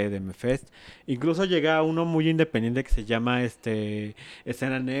a CDM Fest. Incluso llega a uno muy independiente que se llama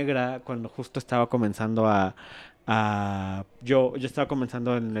Escena Negra, cuando justo estaba comenzando yo estaba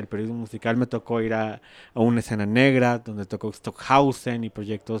comenzando en el periodismo musical, me tocó ir a una escena negra donde tocó Stockhausen y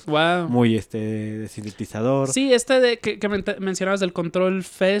proyectos muy de sintetizador. Sí, que mencionabas del Control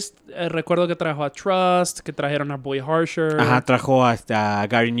Fest, recuerdo que trajo a Trust, que trajeron a Boy Harsher. Ajá, trajo a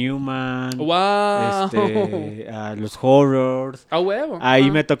Gary Newman. ¡Wow! A los Horrors. ¡A huevo!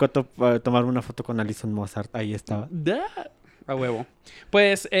 Ahí me tocó tomar una foto con Alison Mozart, ahí estaba. A huevo.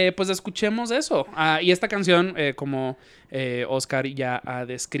 Pues escuchemos eso. Y esta canción, como Oscar ya ha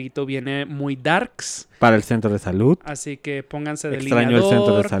descrito, viene muy darks. Para el centro de salud. Así que pónganse Extraño el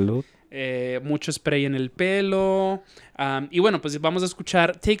centro de salud. Mucho spray en el pelo. Y bueno, pues vamos a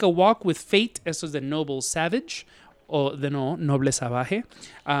escuchar Take a Walk with Fate. Esto es de Noble Savage. O de Noble Salvaje.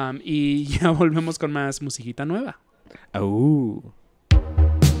 Y ya volvemos con más musiquita nueva.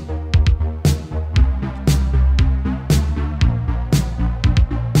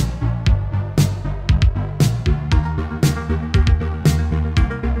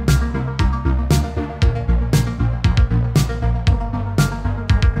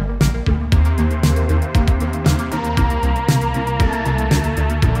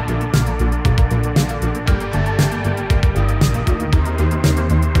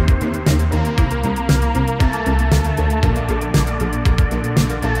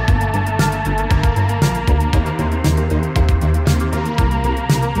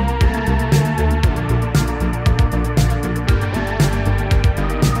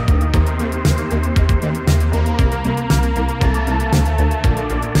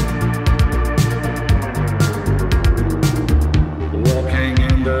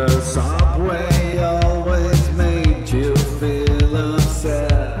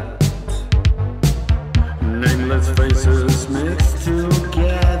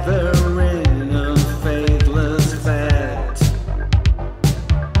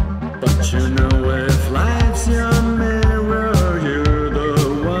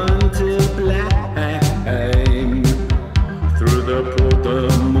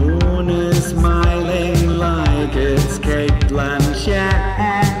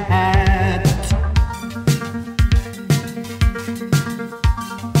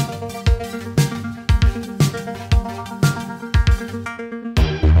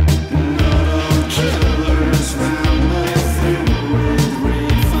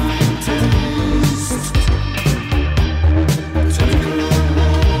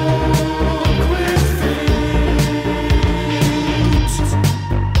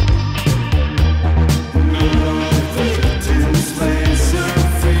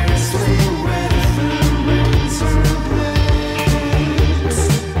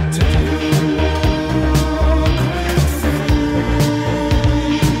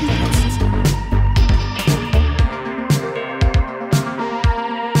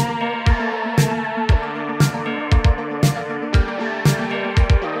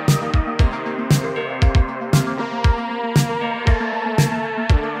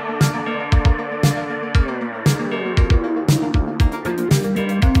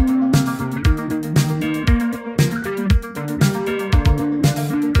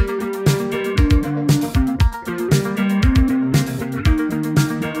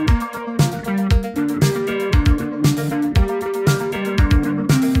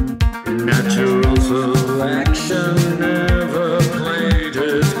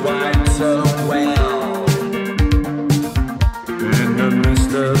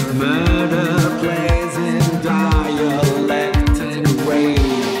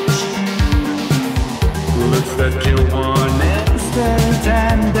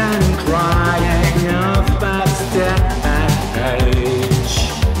 and crying of backstage.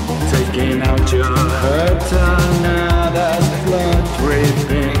 taking out your hurt another blood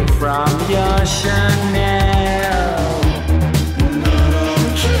dripping from your Chanel.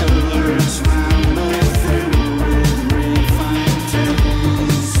 Killers round me through with refined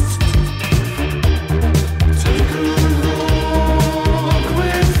taste. Take a walk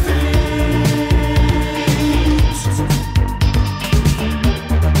with fate.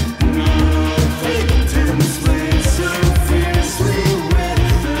 No victims laid so fiercely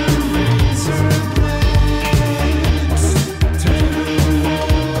with the razor blades. Take a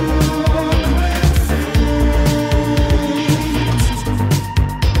walk with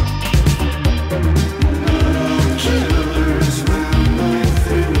killers round me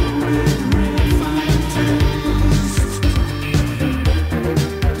through with refined taste.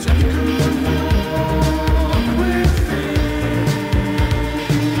 Take a walk with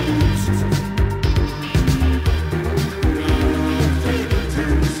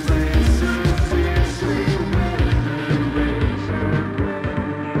victims laid so fiercely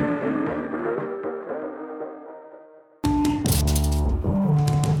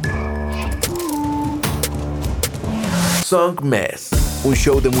Song Mess, un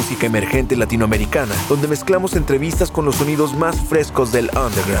show de música emergente latinoamericana donde mezclamos entrevistas con los sonidos más frescos del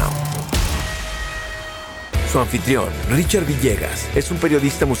underground. Su anfitrión, Richard Villegas, es un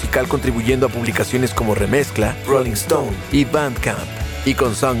periodista musical contribuyendo a publicaciones como Remezcla, Rolling Stone y Bandcamp. Y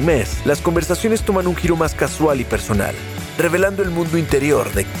con Song Mess, las conversaciones toman un giro más casual y personal, revelando el mundo interior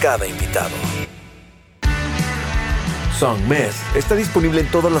de cada invitado. Song Mess está disponible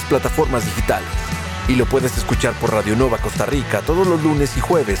en todas las plataformas digitales y lo puedes escuchar por Radio Nova Costa Rica todos los lunes y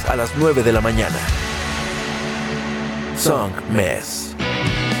jueves a las 9 de la mañana. Song Mess.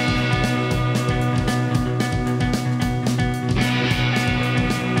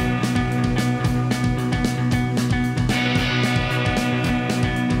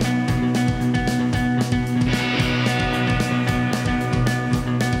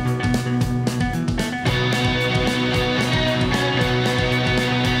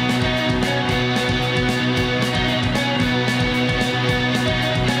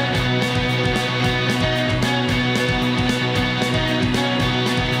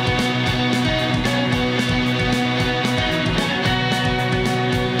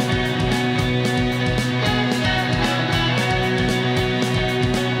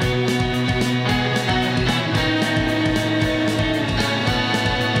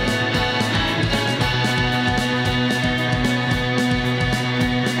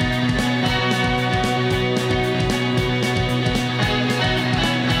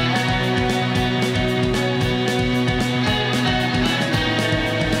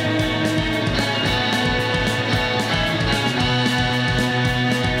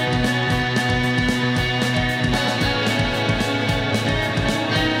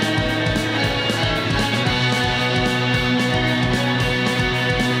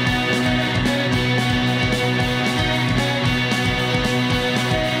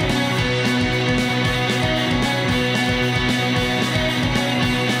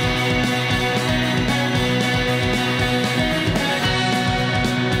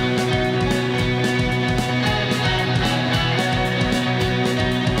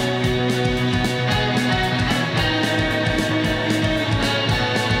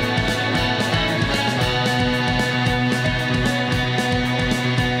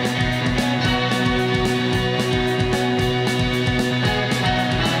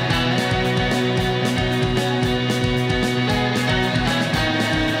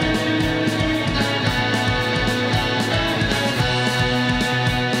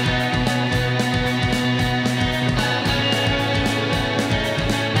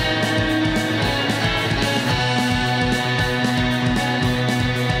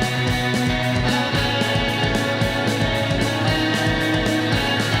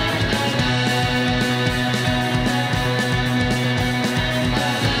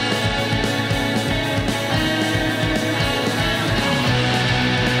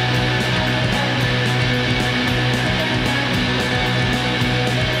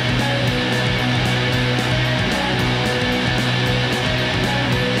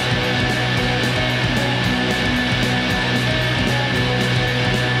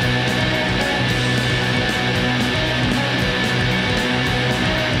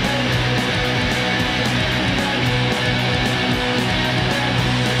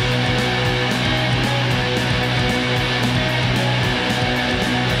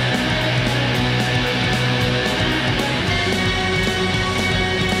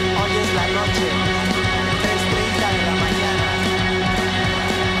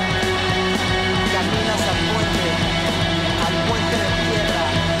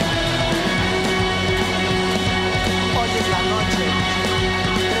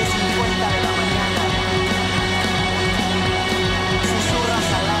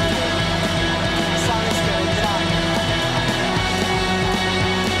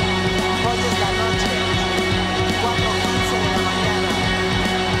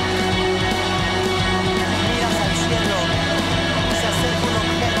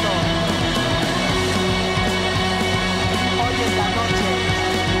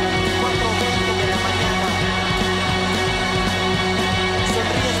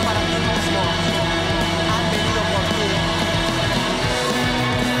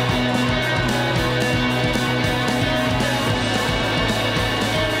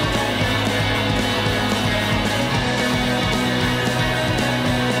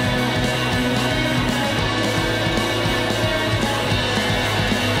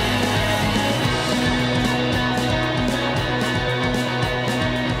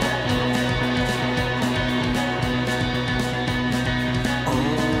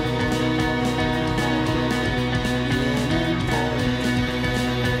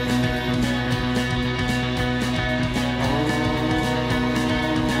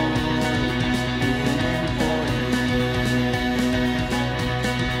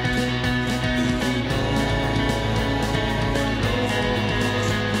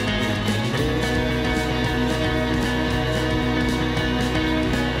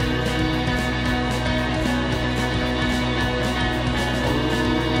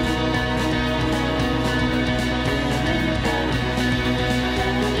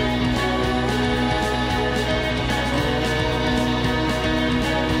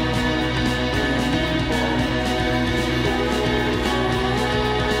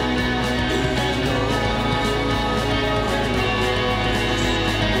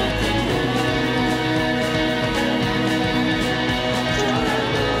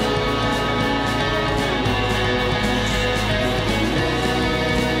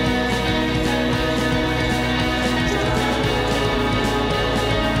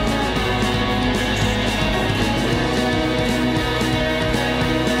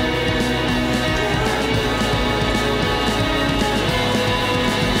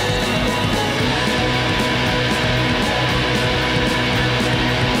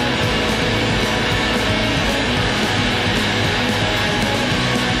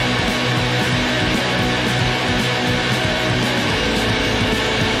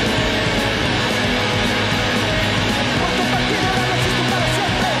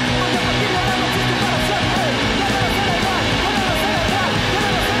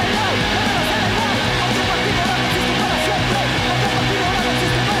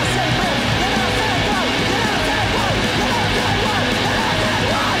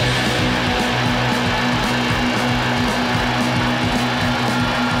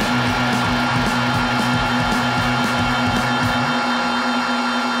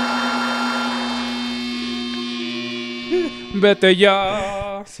 Vete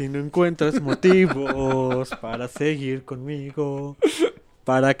ya. Si no encuentras motivos para seguir conmigo,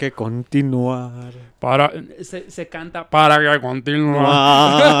 ¿para qué continuar? Se canta para que continúe.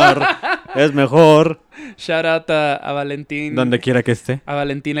 Es mejor Shout out a Valentín. donde quiera que esté. A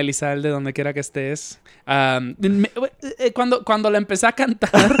Valentín Elizalde, donde quiera que estés. Cuando la empecé a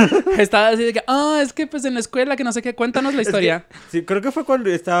cantar, estaba así de que, es que pues en la escuela, que no sé qué, cuéntanos la historia. Sí, creo que fue cuando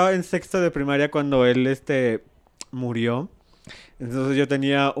estaba en sexto de primaria cuando él murió. Entonces yo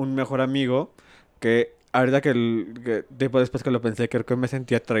tenía un mejor amigo que ahorita después que lo pensé, creo que me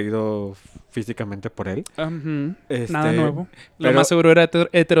sentía atraído físicamente por él. Nada nuevo. Lo pero- más seguro era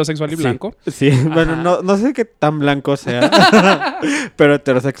heterosexual y blanco. Sí, bueno, no sé qué tan blanco sea, pero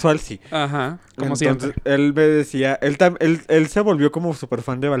heterosexual sí. Ajá, como Entonces, siempre. él me decía, él se volvió como súper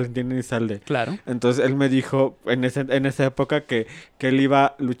fan de Valentín Elizalde. Claro. Entonces él me dijo en esa época que él iba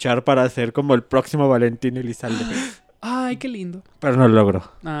a luchar para ser como el próximo Valentín Elizalde. Ay, qué lindo. Pero no lo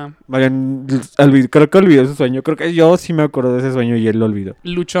logró. Ah, Creo que olvidó su sueño. Creo que yo sí me acuerdo de ese sueño y él lo olvidó.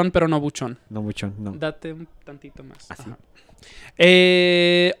 luchón, pero no buchón. No mucho, no. Date un tantito más. Así. Ajá.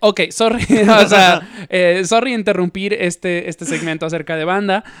 Ok, sorry. O sea, sorry interrumpir este segmento acerca de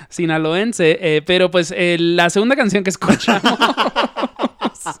banda sinaloense. Pero pues la segunda canción que escuchamos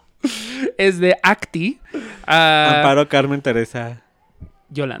es de Acti. Amparo, Carmen, Teresa,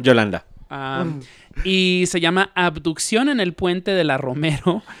 Yolanda. Yolanda. Y se llama Abducción en el Puente de la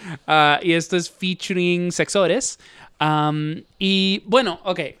Romero. Y esto es featuring Sexores. Y bueno,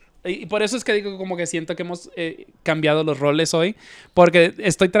 ok. Y por eso es que digo como que siento que hemos cambiado los roles hoy. Porque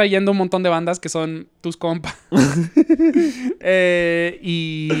estoy trayendo un montón de bandas que son tus compas.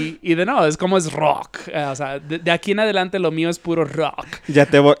 Y de nuevo, es como es rock. O sea, de aquí en adelante lo mío es puro rock. Ya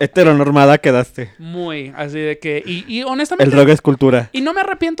heteronormada quedaste. Muy, así de que... Y honestamente... El rock es cultura. Y no me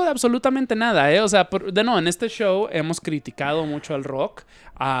arrepiento de absolutamente nada, ¿eh? O sea, de nuevo, en este show hemos criticado mucho al rock.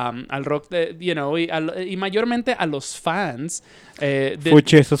 Al rock, y mayormente a los fans.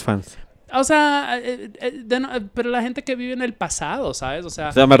 Fuchi esos fans. O sea, pero la gente que vive en el pasado, ¿sabes? O sea,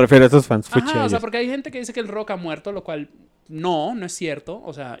 O sea, me refiero a esos fans. Fuchi ajá, o sea, ellos. porque hay gente que dice que el rock ha muerto, lo cual no es cierto.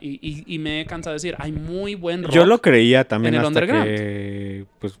 O sea, y me he cansado de decir, hay muy buen rock. Yo lo creía también en el hasta underground. que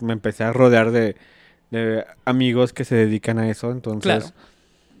pues me empecé a rodear de amigos que se dedican a eso, entonces... Claro.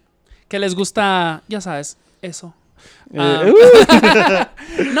 Que les gusta, ya sabes, eso.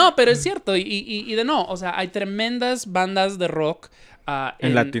 No, pero es cierto. Y de no, o sea, hay tremendas bandas de rock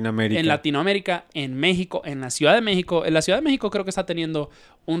en Latinoamérica. En Latinoamérica, en México, en la Ciudad de México. En la Ciudad de México creo que está teniendo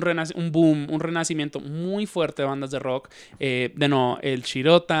un boom, un renacimiento muy fuerte de bandas de rock. El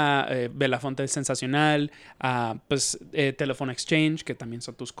Chirota, Belafonte Sensacional, Telephone Exchange, que también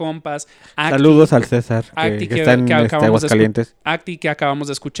son tus compas. Acti, Saludos al César, Acti, que está en Aguascalientes. Acti, que acabamos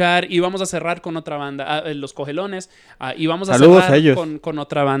de escuchar. Y vamos a cerrar con otra banda, Los Cogelones. Y vamos a Saludos cerrar a ellos. con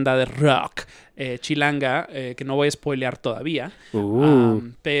otra banda de rock, chilanga, que no voy a spoilear todavía.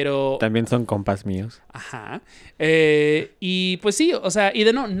 Pero... También son compas míos. Ajá. Y pues sí, o sea,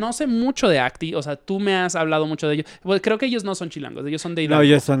 y no sé mucho de Acti. O sea, tú me has hablado mucho de ellos. Pues creo que ellos no son chilangos, ellos son de Hidalgo. No,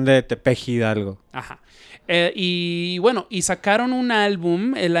 ellos son de Tepeji, Hidalgo. Ajá. Y bueno, y sacaron un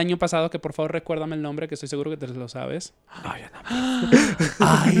álbum el año pasado, que por favor recuérdame el nombre, que estoy seguro que te lo sabes. No, yo no.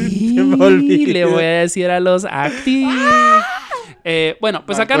 Ay, Se me olvidó. le voy a decir a los Acti. Bueno,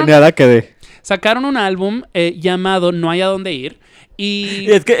 pues sacaron un álbum llamado No hay a dónde ir. Y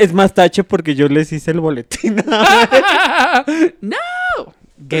es que es más tache porque yo les hice el boletín. ¡No!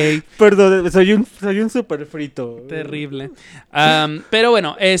 Gay. Perdón, soy un súper frito. Terrible. Pero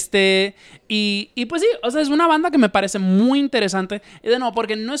bueno, y pues sí, o sea, es una banda que me parece muy interesante. Y de nuevo,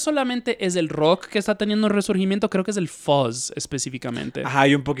 porque no es solamente es el rock que está teniendo un resurgimiento, creo que es el fuzz específicamente. Ajá,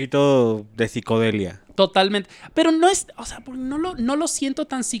 hay un poquito de psicodelia. Totalmente. Pero no es, o sea, no lo siento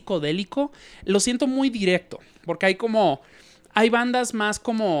tan psicodélico, lo siento muy directo. Porque hay bandas más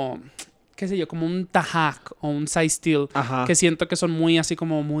como, qué sé yo, como un Tahak o un Sai Steel, Ajá. que siento que son muy así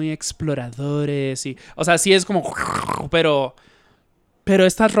como muy exploradores y, o sea, sí es como, pero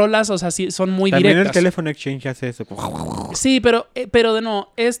estas rolas, o sea, sí son muy También directas. el Telephone Exchange hace eso. Sí, pero de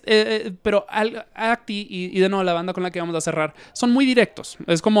nuevo, pero Acti y de nuevo la banda con la que vamos a cerrar son muy directos.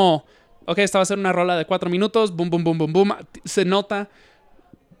 Es como, ok, esta va a ser una rola de 4 minutos, boom, boom, boom, boom, boom. Se nota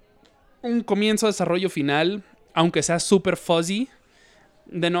un comienzo, desarrollo final, aunque sea súper fuzzy.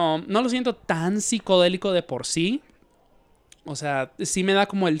 No lo siento tan psicodélico de por sí. O sea, sí me da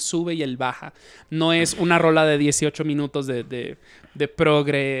como el sube y el baja. No es una rola de 18 minutos de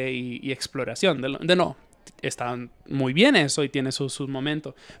progre y exploración. No, está muy bien eso y tiene sus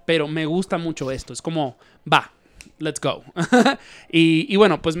momentos. Pero me gusta mucho esto. Es como, va, let's go. y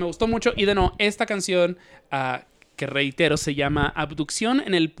bueno, pues me gustó mucho. Y esta canción que reitero, se llama Abducción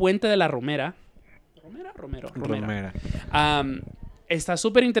en el Puente de la Romera. Romera. Romera. Está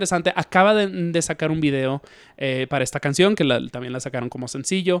súper interesante. Acaba de sacar un video para esta canción, que también la sacaron como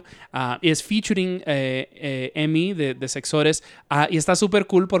sencillo. Y es featuring Emi de Sexores. Y está súper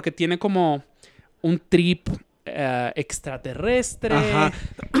cool porque tiene como un trip extraterrestre. Ajá.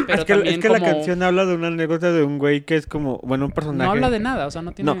 Pero es que también la como... canción habla de una anécdota de un güey que es como, bueno, un personaje. No habla de nada, o sea,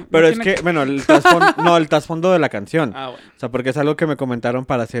 no tiene... No, pero no es tiene- que, bueno, el trasfondo, no, el trasfondo de la canción. Ah, bueno. O sea, porque es algo que me comentaron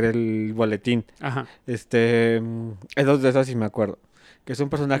para hacer el boletín. Ajá. Esos de esos sí me acuerdo. Que es un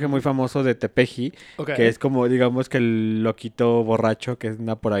personaje muy famoso de Tepeji, Ok. que es como, digamos, que el loquito borracho que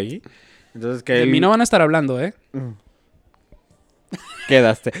anda por ahí. Entonces que De él... mí no van a estar hablando, ¿eh?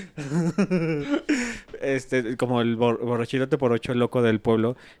 Quedaste. Como el borrachilote por ocho loco del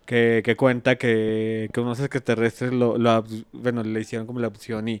pueblo, que cuenta que unos extraterrestres bueno, le hicieron como la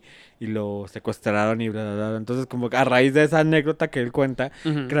opción y lo secuestraron y bla, bla, bla. Entonces, como que a raíz de esa anécdota que él cuenta,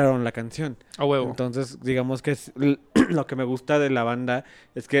 Ujú. crearon la canción. A huevo. Entonces, digamos que lo que me gusta de la banda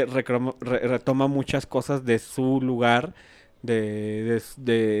es que retoma muchas cosas de su lugar, de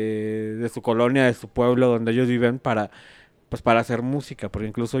su colonia, de su pueblo, donde ellos viven para hacer música. Porque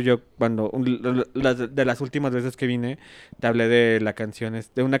incluso yo, de las últimas veces que vine, te hablé de la canción,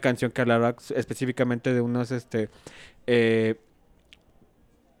 de una canción que hablaba específicamente de unos,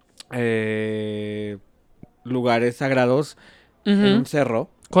 lugares sagrados en Ujú. un cerro.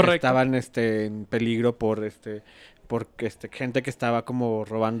 Correcto. Que estaban en peligro porque gente que estaba como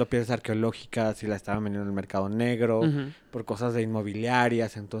robando piezas arqueológicas y la estaban vendiendo en el mercado negro, Ujú. por cosas de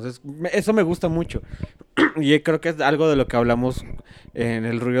inmobiliarias. Entonces, eso me gusta mucho. Y creo que es algo de lo que hablamos en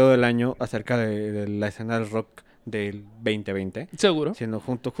el ruido del año acerca de la escena del rock del 2020. Seguro. Siendo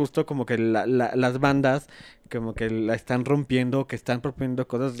justo como que las bandas como que la están rompiendo, que están proponiendo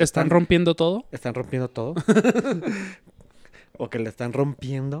cosas. ¿Están rompiendo todo? Están rompiendo todo. O que la están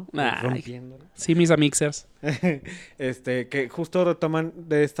rompiendo. Ay. Rompiéndola. Sí, mis amixers. Que justo retoman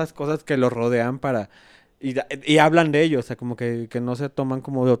de estas cosas que los rodean y hablan de ello, o sea, como que no se toman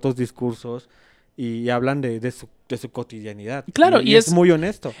como de otros discursos y hablan de su cotidianidad. Claro, y es es- muy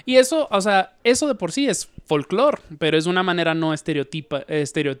honesto. Y eso, o sea, eso de por sí es folclore, pero es una manera no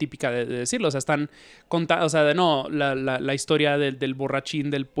estereotípica de decirlo. O sea, están contando, o sea, la historia del borrachín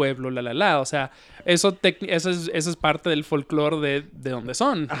del pueblo, o sea, eso es parte del folclore de donde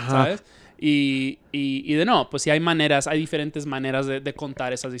son, Ajá. ¿sabes? Y pues sí hay diferentes maneras de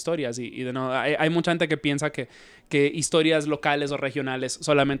contar esas historias. Y hay mucha gente que piensa que historias locales o regionales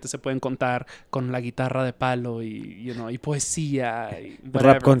solamente se pueden contar con la guitarra de palo y poesía y whatever.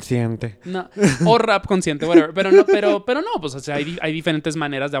 Rap consciente. No, o rap consciente, whatever. Pero no, pues o sea, hay diferentes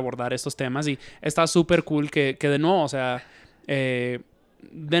maneras de abordar estos temas y está súper cool que de nuevo, o sea,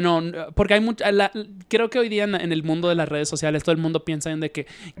 porque hay creo que hoy día en el mundo de las redes sociales todo el mundo piensa en de que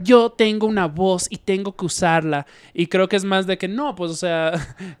yo tengo una voz y tengo que usarla, y creo que es más de que no, pues o sea,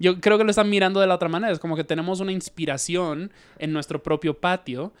 yo creo que lo están mirando de la otra manera. Es como que tenemos una inspiración en nuestro propio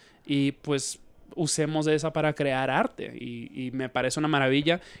patio y pues usemos esa para crear arte y me parece una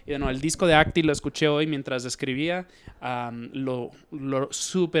maravilla. Y el disco de Acti lo escuché hoy mientras escribía. Lo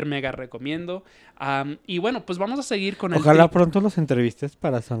súper mega recomiendo. Y bueno, pues vamos a seguir con Ojalá el pronto los entrevistes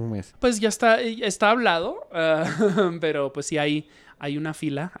para Songmes. pues ya está hablado, pero pues sí hay una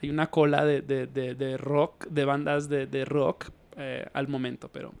fila, hay una cola de rock, de bandas de rock al momento,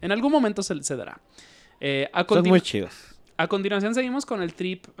 pero en algún momento se dará. Son muy chidos. A continuación seguimos con el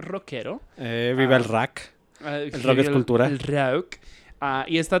trip rockero. Viva el rack. El rock es cultura. El rock.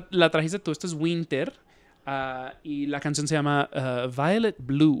 Y esta la trajiste tú. Esto es Winter. Y la canción se llama Violet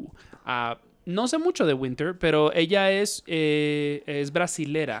Blue. No sé mucho de Winter, pero ella es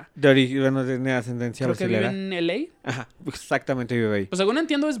brasilera. Tiene ascendencia Creo que vive brasilera. en LA. Ajá, exactamente vive ahí. Pues según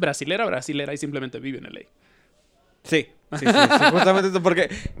entiendo es brasilera y simplemente vive en LA. Sí, justamente eso, porque...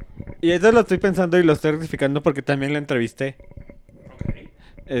 Y eso lo estoy pensando y lo estoy rectificando porque también la entrevisté.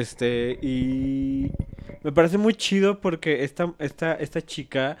 Y me parece muy chido porque esta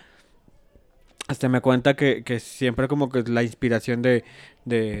chica hasta me cuenta que siempre como que la inspiración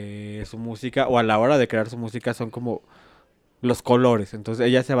de su música o a la hora de crear su música son como los colores. Entonces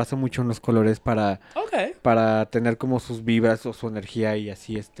ella se basa mucho en los colores para tener como sus vibras o su energía y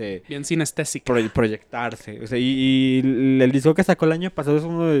así bien sinestésica. proyectarse. O sea, y el disco que sacó el año pasado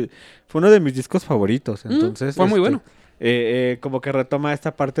fue uno de mis discos favoritos. Entonces fue muy bueno. Como que retoma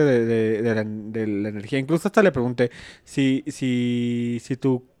esta parte de la energía. Incluso hasta le pregunté si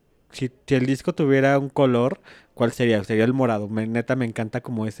el disco tuviera un color, ¿cuál sería? Sería el morado. Neta me encanta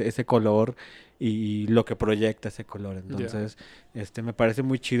como ese color y lo que proyecta ese color. Entonces, me parece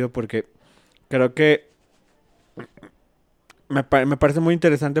muy chido porque creo que me parece muy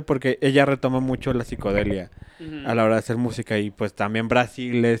interesante porque ella retoma mucho la psicodelia a la hora de hacer música y pues también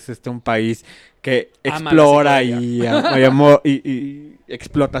Brasil es un país que Ama la explora psicodelia. y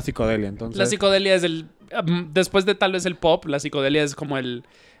explota psicodelia. Entonces, La psicodelia es después de tal vez el pop, la psicodelia es como el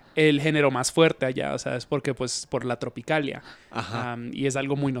género más fuerte allá, o sea, es porque pues por la tropicalia. ajá. Y es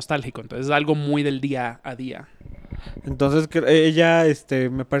algo muy nostálgico, entonces es algo muy del día a día. Entonces ella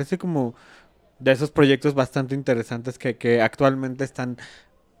me parece como de esos proyectos bastante interesantes que actualmente están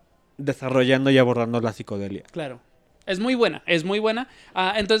desarrollando y abordando la psicodelia. Claro. Es muy buena, es muy buena.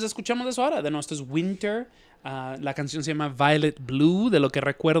 Entonces escuchamos eso ahora, de nuestros Winter. La canción se llama Violet Blue. De lo que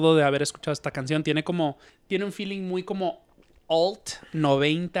recuerdo de haber escuchado esta canción, tiene un feeling muy como alt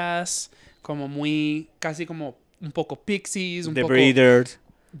 90s, como muy, casi como un poco Pixies, un The poco Breeders.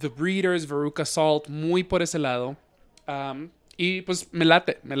 The Breeders, Veruca Salt, muy por ese lado. Y pues me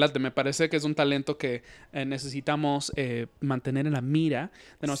late, me parece que es un talento que necesitamos mantener en la mira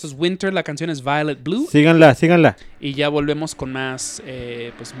de nuestros Winter. La canción es Violet Blue. Síganla. Y ya volvemos con más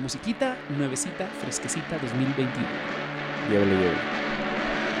pues musiquita, nuevecita, fresquecita, 2021. Llévele.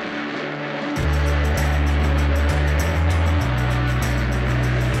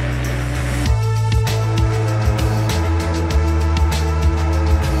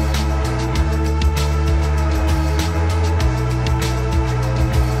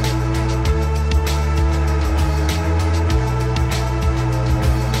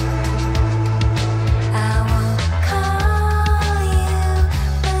 I won't call you,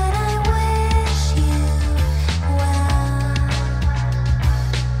 but I wish you well.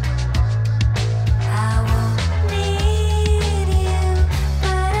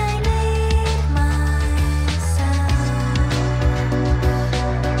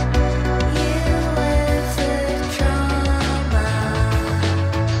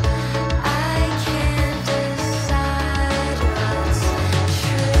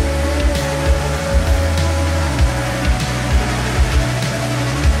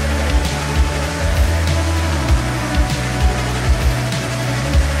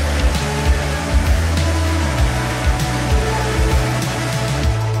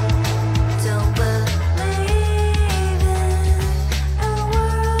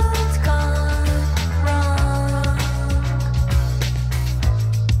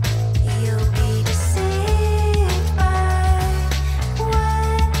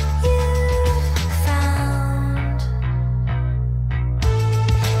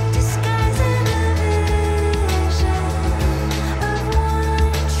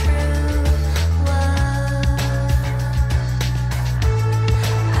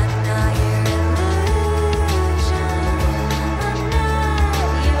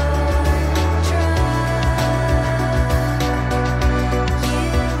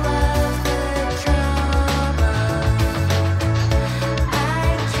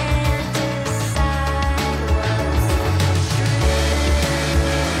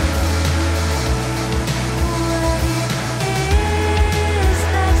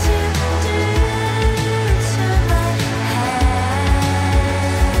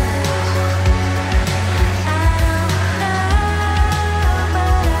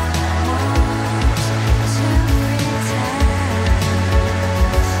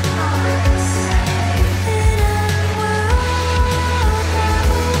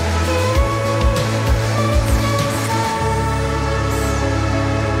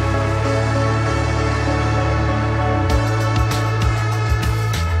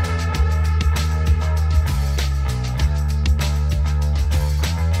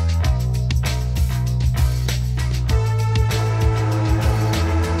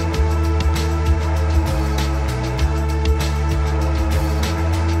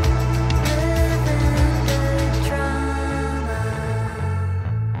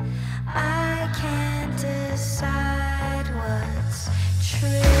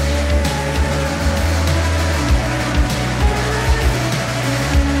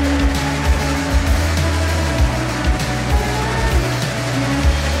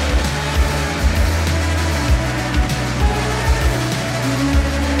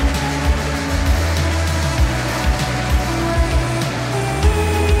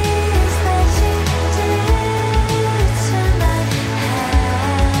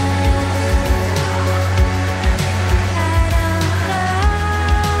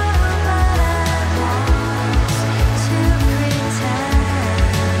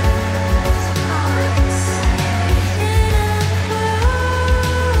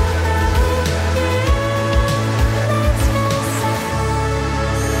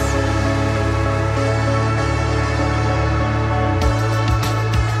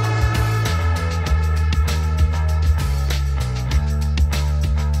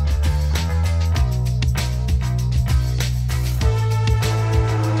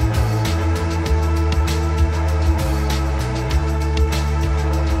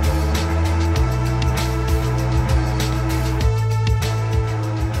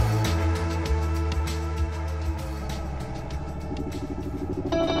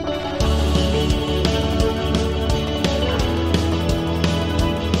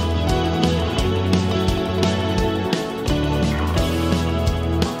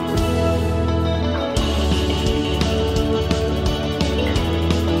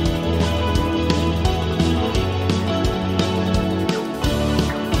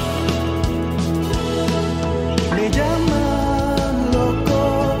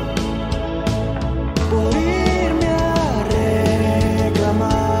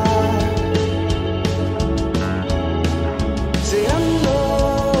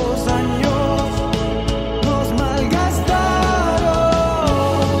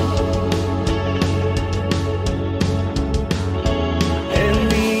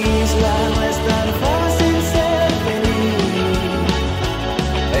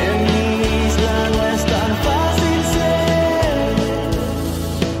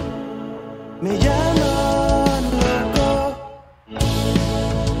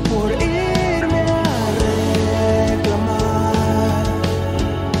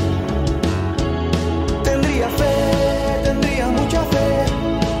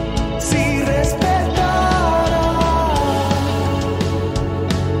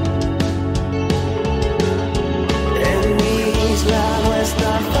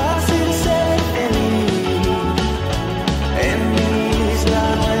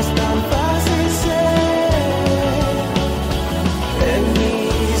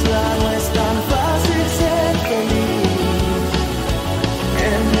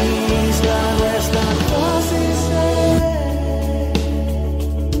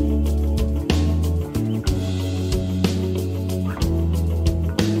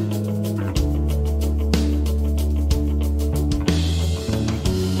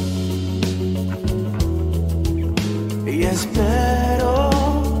 Y espero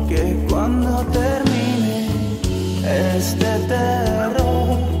que cuando termine este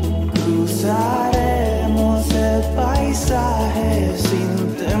terror cruzaremos el paisaje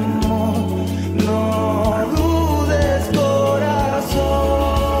sin temor. No dudes, corazón,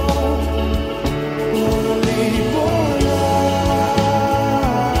 unipolar.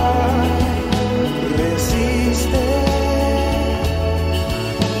 Resiste,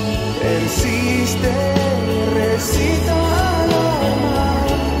 persiste, recita al alma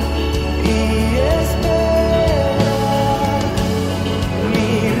y espera mi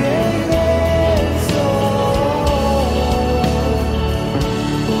regreso.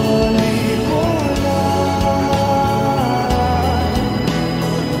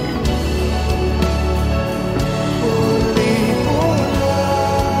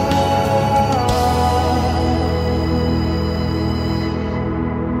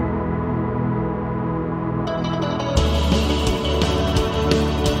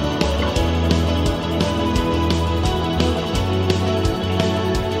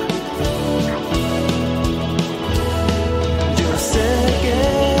 Yo sé que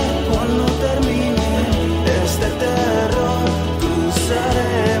cuando termine este terror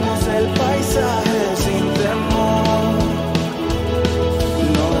cruzaremos el paisaje sin temor.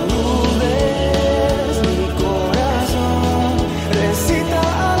 No dudes, mi corazón, recita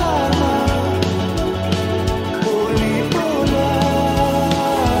al alma, unipolar.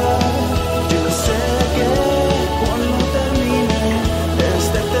 Yo sé que cuando termine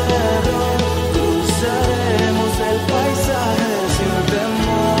este terror cruzaremos el paisaje sin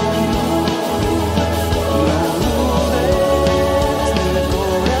temor. No dudes, mi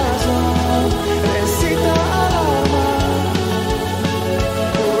corazón, recita al alma,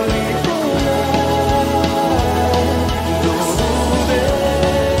 unipolar. No dudes,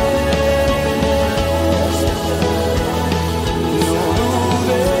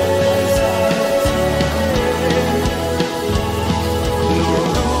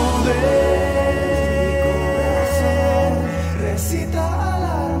 recita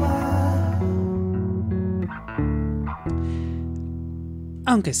alarma.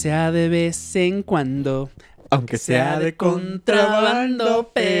 Aunque sea de vez en cuando, Aunque sea de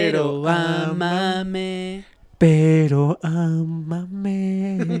contrabando, pero ámame. Pero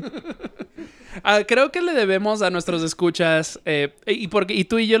ámame. Creo que le debemos a nuestros escuchas, y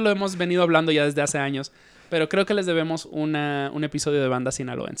tú y yo lo hemos venido hablando ya desde hace años, pero creo que les debemos un episodio de Banda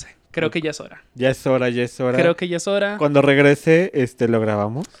Sinaloense. Creo que ya es hora. Ya es hora, ya es hora. Creo que ya es hora. Cuando regrese, lo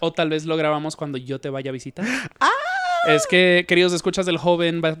grabamos. O tal vez lo grabamos cuando yo te vaya a visitar. Es que, queridos escuchas del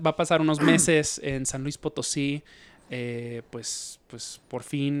joven, va a pasar unos meses en San Luis Potosí. Pues por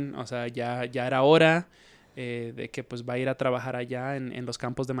fin, o sea, ya era hora de que pues va a ir a trabajar allá en los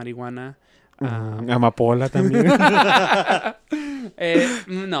campos de marihuana. Amapola también.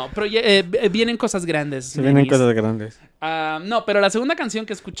 No, pero vienen cosas grandes. Se vienen nenis. cosas grandes. No, pero la segunda canción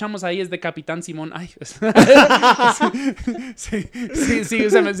que escuchamos ahí es de Capitán Simón. Ay, sí,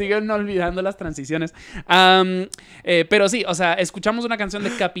 se me siguen olvidando las transiciones. Pero sí, o sea, escuchamos una canción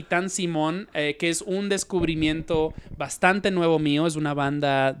de Capitán Simón, que es un descubrimiento bastante nuevo mío. Es una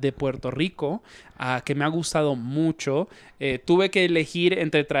banda de Puerto Rico que me ha gustado mucho. Tuve que elegir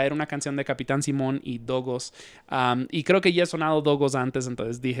entre traer una canción de Capitán Simón y Dogos. Y creo que ya ha sonado Dogos antes,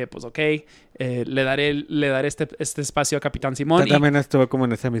 entonces dije, pues ok, le daré este espacio a Capitán Simón. Yo también estuve como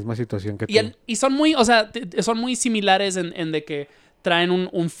en esa misma situación que tú. Y son muy, o sea, son muy similares en de que traen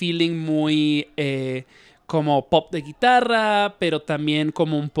un feeling muy como pop de guitarra, pero también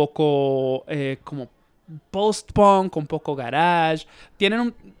como un poco como post-punk, un poco garage.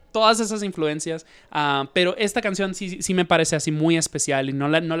 Tienen todas esas influencias, pero esta canción sí me parece así muy especial y no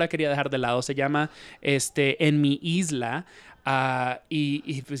la quería dejar de lado. Se llama En mi isla.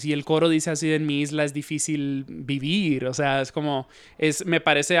 Y pues si el coro dice así, en mi isla es difícil vivir, o sea, es como, me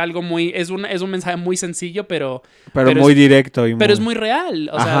parece algo muy, es un mensaje muy sencillo, pero muy directo. Pero es muy real,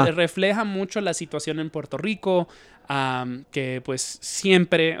 o Ajá. sea, refleja mucho la situación en Puerto Rico, que pues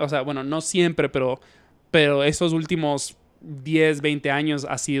siempre, o sea, bueno, no siempre, pero esos últimos 10, 20 años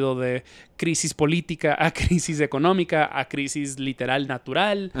ha sido de crisis política a crisis económica a crisis literal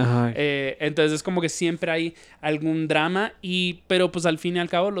natural. Ajá. Entonces es como que siempre hay algún drama, pero pues al fin y al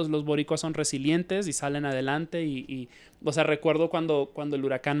cabo los boricuas son resilientes y salen adelante y o sea, recuerdo cuando el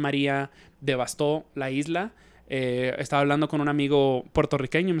huracán María devastó la isla. Estaba hablando con un amigo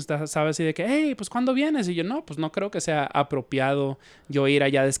puertorriqueño y me estaba así de que, hey, pues ¿cuándo vienes? Y yo, no, pues no creo que sea apropiado yo ir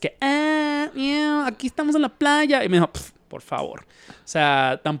allá. Es que, aquí estamos en la playa. Y me dijo, por favor. O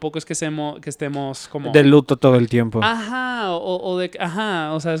sea, tampoco es que estemos como... De luto todo el tiempo. Ajá,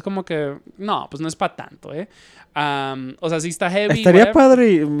 o sea, es como que, no, pues no es para tanto, ¿eh? O sea, sí está heavy. Estaría whatever.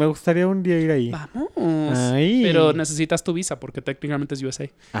 padre, me gustaría un día ir ahí. Vamos. Ay. Pero necesitas tu visa porque técnicamente es USA.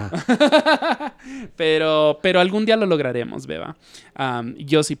 Ah. pero algún día lo lograremos, Beba.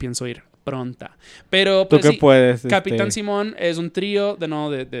 Yo sí pienso ir pronta. Pero ¿Tú pues, qué sí, puedes? Capitán Simón es un trío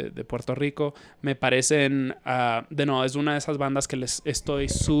de Puerto Rico. Me parecen, es una de esas bandas que les estoy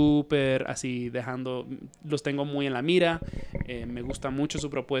súper así dejando, los tengo muy en la mira. Me gusta mucho su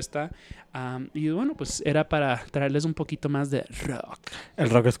propuesta. Y bueno, pues era para traerles un poquito más de rock.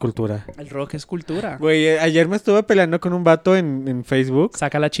 El rock es cultura. El rock es cultura. Güey, ayer me estuve peleando con un vato en Facebook,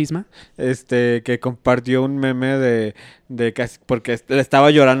 Saca la chisma. que compartió un meme de casi, porque le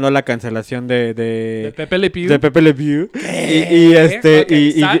estaba llorando la cancelación De Pepe Le Pew. de Pepe Le Pew.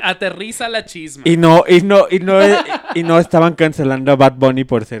 Ok, aterriza la chisma. Y no estaban cancelando a Bad Bunny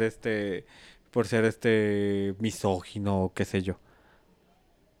por ser misógino o qué sé yo.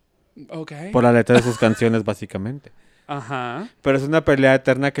 Ok. Por la letra de sus canciones, básicamente. Ajá. Pero es una pelea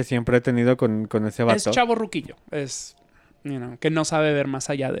eterna que siempre he tenido con ese vato. Es chavo ruquillo. Es, que no sabe ver más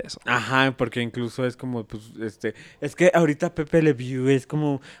allá de eso. Ajá, porque incluso es como, pues, es que ahorita Pepe Le Pew es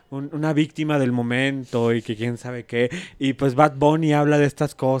como una víctima del momento y que quién sabe qué. Y pues Bad Bunny habla de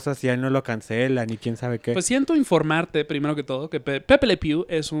estas cosas y a él no lo cancelan y quién sabe qué. Pues siento informarte, primero que todo, que Pepe Le Pew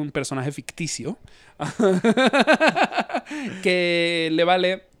es un personaje ficticio que le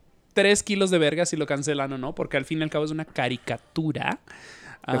vale 3 kilos de verga si lo cancelan o no, porque al fin y al cabo es una caricatura.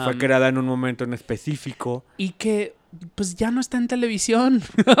 Que fue creada en un momento en específico. Y que, pues, ya no está en televisión.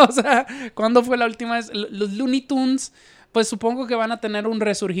 O sea, ¿cuándo fue la última vez? Los Looney Tunes, pues supongo que van a tener un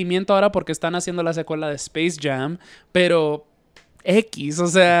resurgimiento ahora porque están haciendo la secuela de Space Jam, pero X, o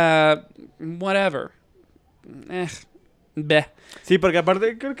sea, whatever. Beh. Sí, porque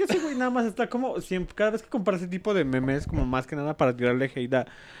aparte creo que ese güey nada más está como siempre, cada vez que compara ese tipo de memes, como más que nada para tirarle hate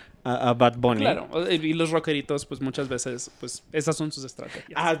a Bad Bunny. Claro, y los rockeritos, pues muchas veces, pues esas son sus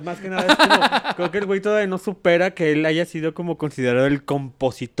estrategias. Más que nada es como, creo que el güey todavía no supera que él haya sido como considerado el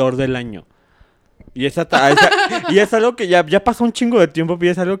compositor del año. Y y es algo que ya pasó un chingo de tiempo y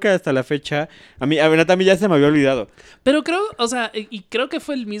es algo que hasta la fecha a mí también ya se me había olvidado. Pero creo, o sea, y creo que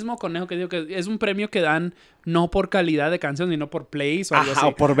fue el mismo conejo que digo que es un premio que dan no por calidad de canción, sino por plays o algo así.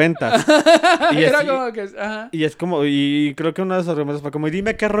 O por ventas. Era como que, ajá. Y es como, y creo que uno de esos argumentos fue como,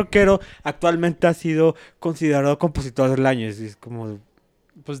 dime qué rockero actualmente ha sido considerado compositor del año. Y es como...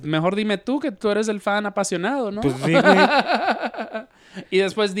 Pues mejor dime tú, que tú eres el fan apasionado, ¿no? Pues sí, güey. Y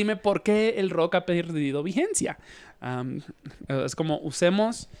después dime por qué el rock ha perdido vigencia. Es como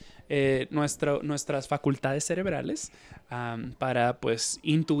usemos nuestras facultades cerebrales para, pues,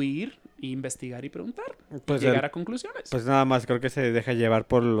 intuir, investigar y preguntar. Pues y llegar a conclusiones. Pues nada más, creo que se deja llevar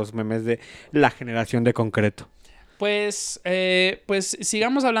por los memes de la generación de concreto. Pues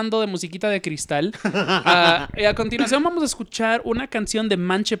sigamos hablando de musiquita de cristal. Y a continuación vamos a escuchar una canción de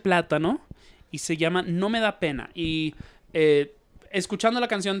Manche Plátano y se llama No me da pena. Y escuchando la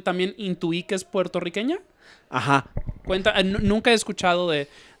canción también intuí que es puertorriqueña. Ajá. Nunca he escuchado de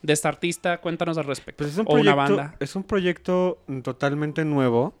esta artista. Cuéntanos al respecto. Pues es un o proyecto, una banda. es un proyecto totalmente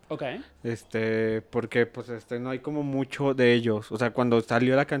nuevo. Ok. Porque pues no hay como mucho de ellos. O sea, cuando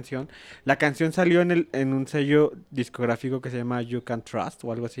salió la canción salió en un sello discográfico que se llama You Can Trust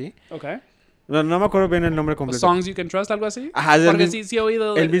o algo así. Ok. No me acuerdo bien el nombre completo. Songs You Can Trust, algo así. Ajá, porque sí he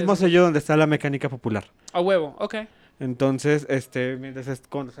oído. El mismo sello donde está la mecánica popular. A huevo, ok. Entonces,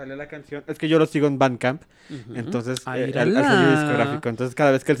 cuando sale la canción, es que yo lo sigo en Bandcamp, entonces al sello discográfico. Entonces,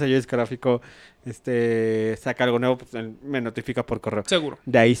 cada vez que el sello discográfico saca algo nuevo, pues él me notifica por correo. Seguro.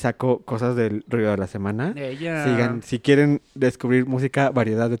 De ahí saco cosas del ruido de la semana. Sigan, si quieren descubrir música,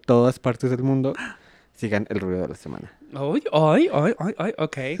 variedad de todas partes del mundo, sigan el ruido de la semana. Ay,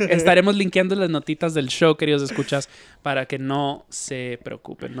 ok. Estaremos linkeando las notitas del show, queridos escuchas, para que no se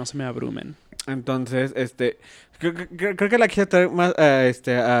preocupen, no se me abrumen. Entonces, creo que la quise traer más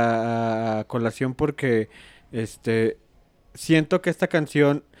a colación porque siento que esta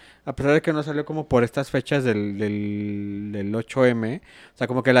canción, a pesar de que no salió como por estas fechas del 8M, o sea,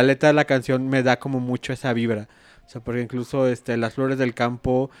 como que la letra de la canción me da como mucho esa vibra. O sea, porque incluso las flores del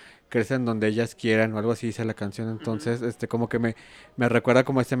campo crecen donde ellas quieran o algo así dice la canción. Entonces, como que me recuerda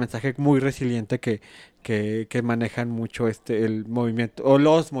como este mensaje muy resiliente que manejan mucho el movimiento o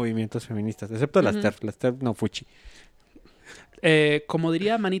los movimientos feministas, excepto las TERF no fuchi. Como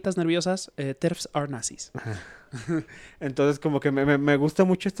diría Manitas Nerviosas, TERFs are nazis. Entonces como que me gusta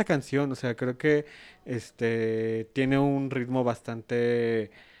mucho esta canción, o sea, creo que tiene un ritmo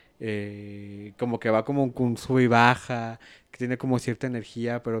bastante como que va como con sube y baja, que tiene como cierta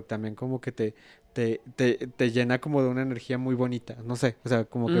energía, pero también como que te llena como de una energía muy bonita, no sé, o sea,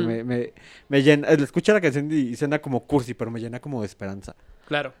 como que me llena, escucha la canción y suena como cursi, pero me llena como de esperanza.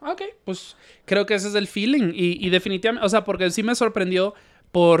 Claro, ok, pues creo que ese es el feeling y definitivamente, o sea, porque sí me sorprendió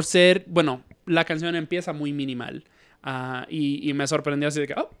por ser, bueno, la canción empieza muy minimal y me sorprendió así de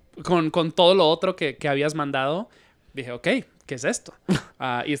que, con todo lo otro que habías mandado, dije, ok, ¿qué es esto?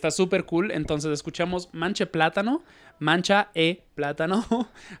 Y está súper cool, entonces escuchamos Mancha Plátano y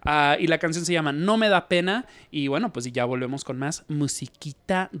la canción se llama No me da pena y bueno, pues ya volvemos con más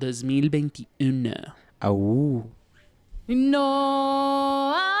musiquita 2021. Au.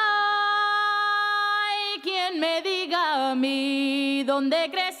 No hay quien me diga a mí dónde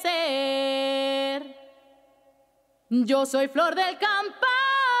crecer. Yo soy flor del campo,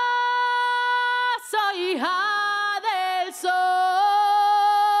 soy hija del sol.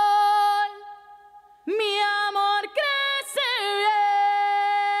 Mi amor crece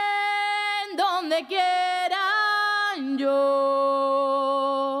bien donde quiera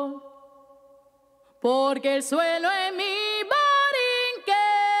yo. Porque el suelo es mi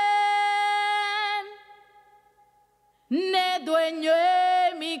borinquen, es dueño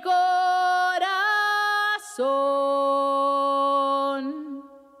de mi corazón.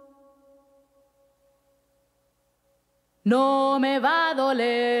 No me va a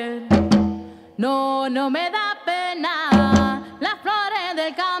doler, no me da pena. Las flores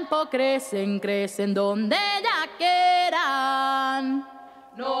del campo crecen donde ellas quieran.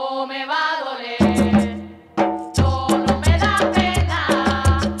 No me va a doler.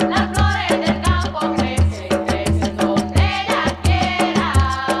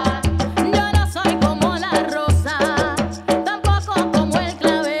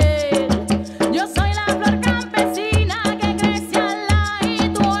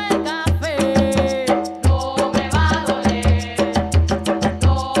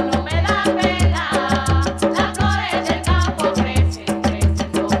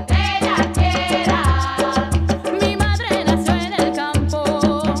 Ella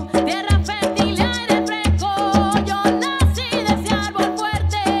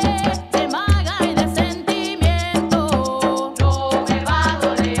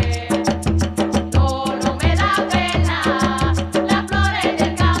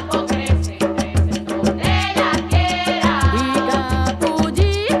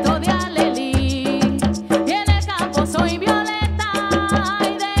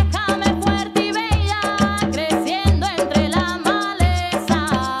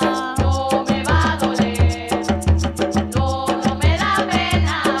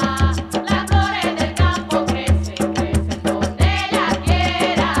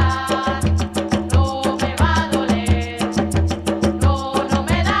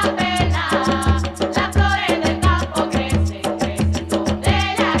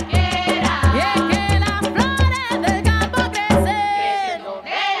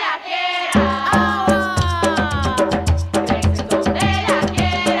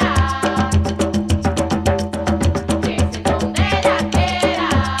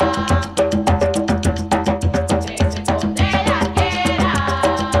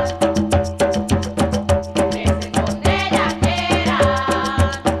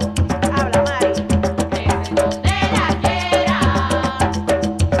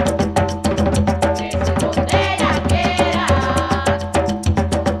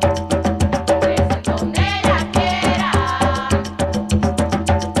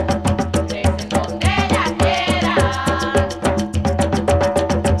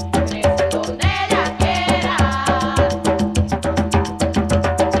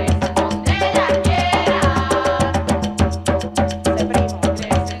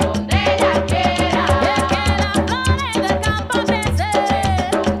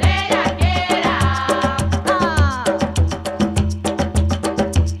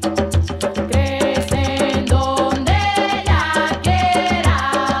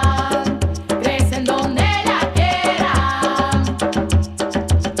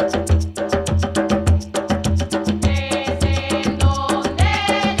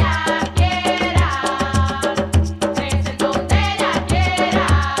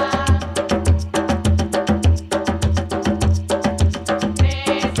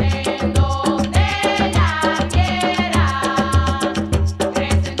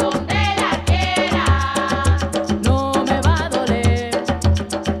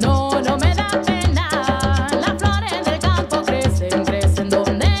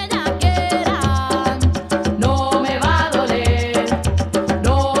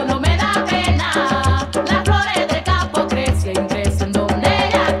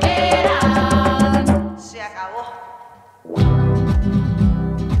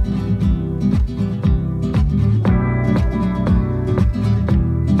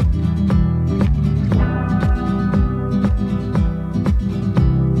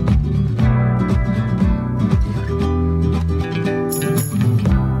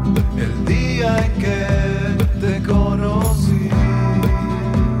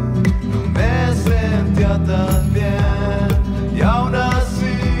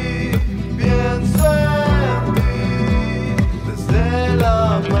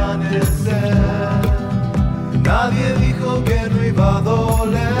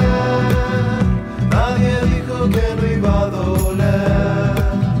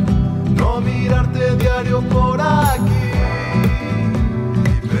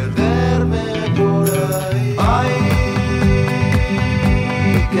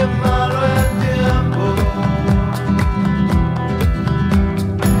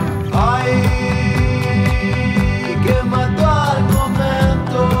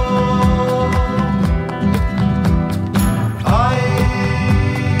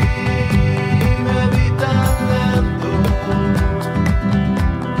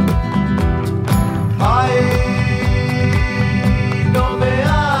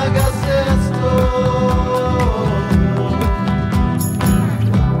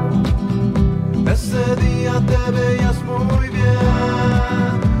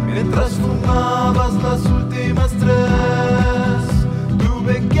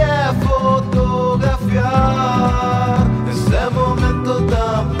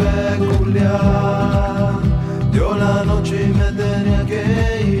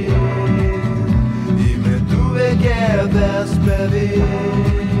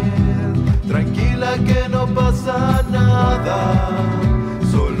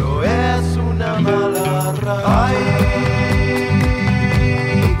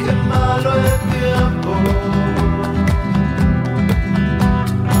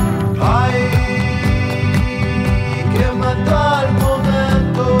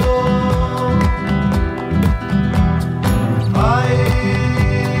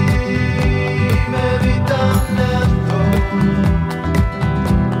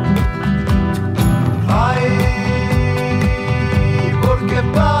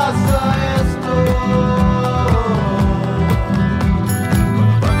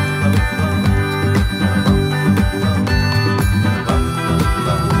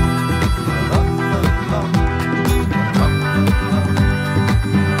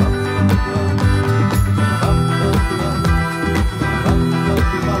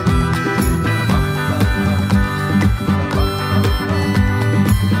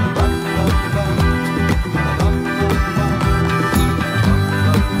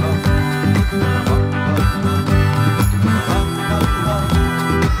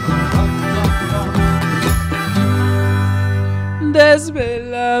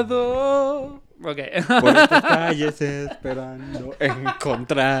desvelado. Ok. Por estas calles esperando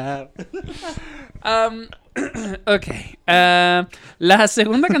encontrar. Ok. La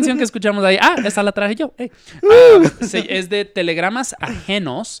segunda canción que escuchamos ahí. Esa la traje yo. Es de Telegramas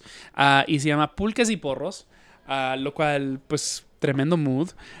Ajenos. Y se llama Pulques y Porros. Lo cual, pues, tremendo mood.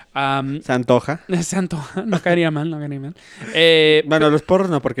 Se antoja. Se antoja. No caería mal. Bueno, los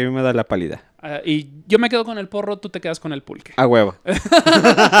porros no, porque a mí me da la pálida. Y yo me quedo con el porro, tú te quedas con el pulque. A huevo.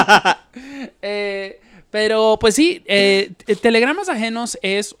 Pero pues sí, Telegramas Ajenos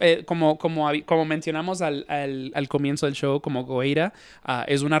es, como mencionamos al comienzo del show, como Goeira,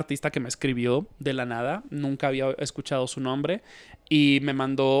 es un artista que me escribió de la nada, nunca había escuchado su nombre y me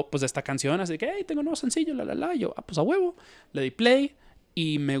mandó pues esta canción, así que hey, tengo un nuevo sencillo, y yo, pues a huevo, le di play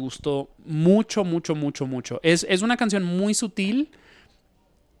y me gustó mucho. Es una canción muy sutil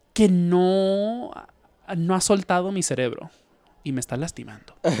que no ha soltado mi cerebro. Y me está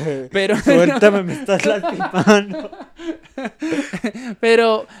lastimando. Pero suéltame, me estás lastimando.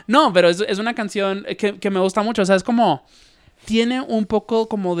 pero es una canción que me gusta mucho. O sea, es como... Tiene un poco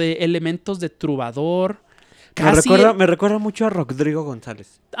como de elementos de trovador. Me recuerda mucho a Rodrigo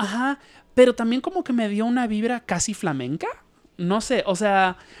González. Ajá. Pero también como que me dio una vibra casi flamenca. No sé, o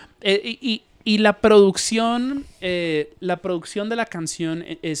sea... Y la producción... la producción de la canción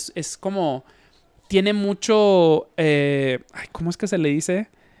es como... Tiene mucho... ¿cómo es que se le dice?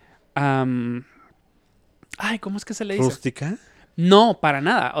 ¿Cómo es que se le dice? ¿Rústica? No, para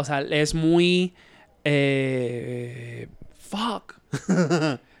nada. O sea, es muy... fuck.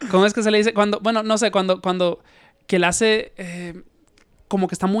 ¿Cómo es que se le dice? Bueno, no sé, cuando que la hace... como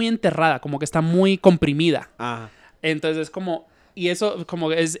que está muy enterrada, como que está muy comprimida. Ah. Entonces es como... Y eso como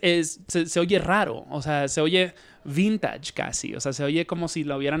se oye raro. O sea, se oye vintage casi. O sea, se oye como si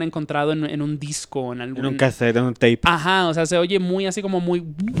lo hubieran encontrado en un disco. En un cassette, en un tape. Ajá, o sea, se oye muy así como muy...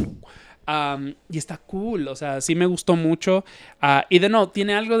 y está cool. O sea, sí me gustó mucho. Y de nuevo,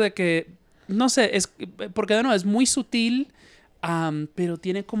 tiene algo de que... No sé, porque de nuevo es muy sutil, pero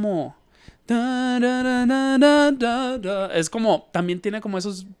tiene como... Es como... También tiene como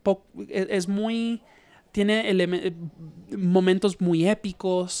esos... Es muy... Tiene momentos muy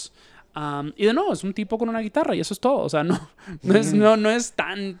épicos. Y de nuevo, es un tipo con una guitarra y eso es todo. O sea, no es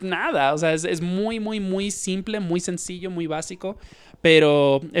tan nada. O sea, es muy, muy, muy simple, muy sencillo, muy básico.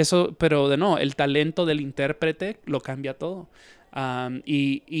 Pero de nuevo, el talento del intérprete lo cambia todo.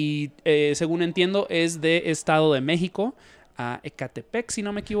 Según entiendo, es de Estado de México, Ecatepec, si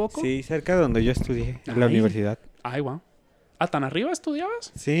no me equivoco. Sí, cerca de donde yo estudié, en la universidad. Ay, wow. ¿Tan arriba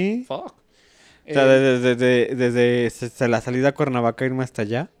estudiabas? Sí. Fuck. O sea, desde la salida a Cuernavaca irme hasta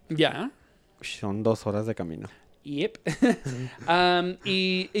allá. Ya. Son 2 horas de camino. Yep.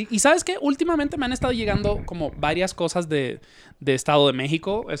 Y ¿sabes qué? Últimamente me han estado llegando como varias cosas de Estado de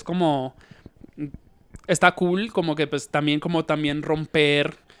México. Es como... Está cool, como que pues también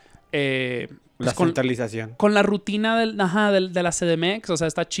romper... pues, la centralización. Con la rutina de la CDMX. O sea,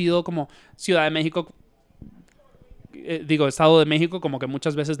 está chido como Ciudad de México... Estado de México, como que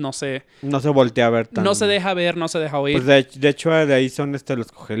muchas veces no se voltea a ver tan... No se deja ver, no se deja oír. Pues de hecho, de ahí son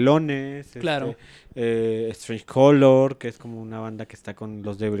los Cogelones. Claro. Strange Color, que es como una banda que está con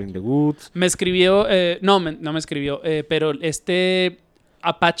los Devil in the Woods. Me escribió... no me escribió. Pero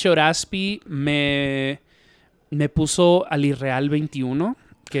Apache Oraspi me puso al Irreal 21,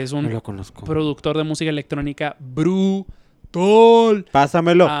 que es un productor de música electrónica brutal.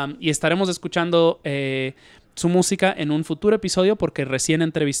 Pásamelo. Y estaremos escuchando... su música en un futuro episodio porque recién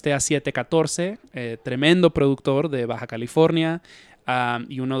entrevisté a 714, tremendo productor de Baja California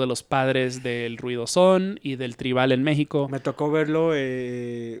y uno de los padres del ruidosón y del tribal en México. Me tocó verlo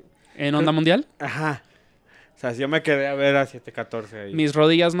 ¿en Onda Mundial? Ajá. O sea, yo me quedé a ver a 714 ahí. Mis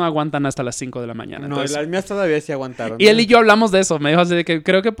rodillas no aguantan hasta las 5 de la mañana. No, entonces... las mías todavía sí aguantaron. Y él y yo hablamos de eso. Me dijo así de que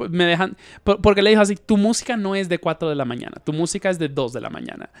creo que me dejan... Porque le dijo así, tu música no es de 4 de la mañana. Tu música es de 2 de la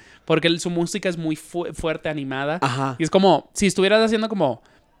mañana. Porque su música es muy fuerte, animada. Ajá. Y es como, si estuvieras haciendo como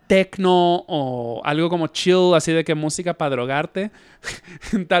techno o algo como chill, así de que música para drogarte,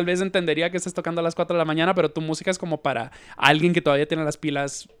 tal vez entendería que estés tocando a las 4 de la mañana, pero tu música es como para alguien que todavía tiene las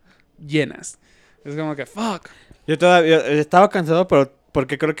pilas llenas. Es como que, fuck. Yo todavía estaba cansado, pero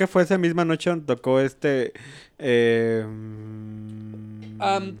porque creo que fue esa misma noche donde tocó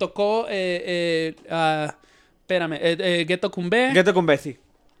tocó, espérame, Ghetto Cumbé. Ghetto Cumbé, sí.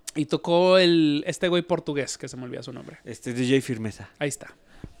 Y tocó este güey portugués, que se me olvidó su nombre. DJ Firmeza. Ahí está.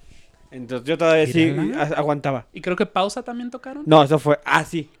 Entonces yo todavía sí aguantaba. Y creo que Pausa también tocaron. No, eso fue...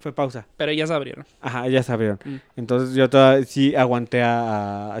 sí, fue Pausa. Pero ellas abrieron. Ajá, ellas abrieron. Entonces yo todavía sí aguanté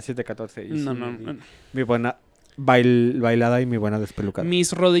a 714. Y no. Mi buena bailada y mi buena despelucada.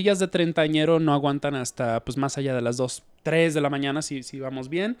 Mis rodillas de treintañero no aguantan hasta pues más allá de las 2, 3 de la mañana si vamos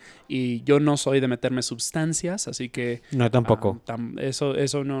bien. Y yo no soy de meterme sustancias, así que... No, tampoco.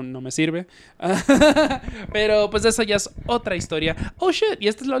 Eso no me sirve. Pero pues eso ya es otra historia. Oh, shit, y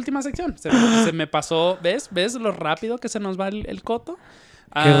esta es la última sección. Se me pasó, ¿ves? ¿Ves lo rápido que se nos va el coto?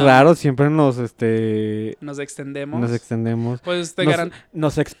 Qué raro, siempre nos extendemos. Pues te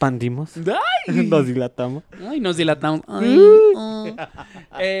nos expandimos. ¡Ay! Nos dilatamos. Ay, nos dilatamos. Ay,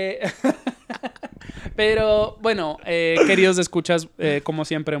 Pero bueno, queridos escuchas, como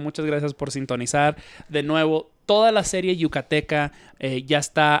siempre, muchas gracias por sintonizar. De nuevo, toda la serie yucateca ya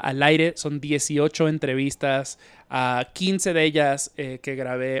está al aire. Son 18 entrevistas, 15 de ellas que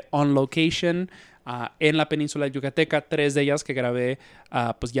grabé on location. En la península yucateca, 3 de ellas que grabé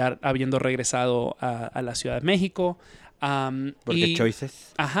pues ya habiendo regresado a la Ciudad de México. Porque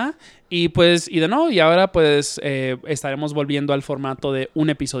choices. Ajá. Y pues, y ahora pues estaremos volviendo al formato de un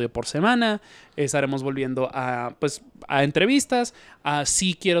episodio por semana. Estaremos volviendo a entrevistas.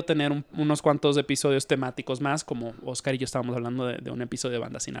 Sí quiero tener unos cuantos episodios temáticos más, como Oscar y yo estábamos hablando de un episodio de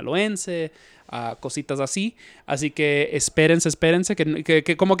banda sinaloense, cositas así. Así que espérense,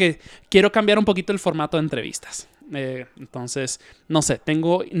 que como que quiero cambiar un poquito el formato de entrevistas. Entonces, no sé,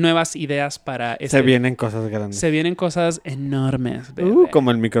 tengo nuevas ideas para... Se vienen cosas grandes. Se vienen cosas enormes.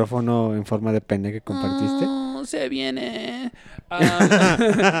 Como el micrófono en forma de pene que compartiste. Se viene.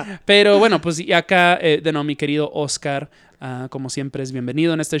 Pero bueno, pues y acá, mi querido Oscar, como siempre es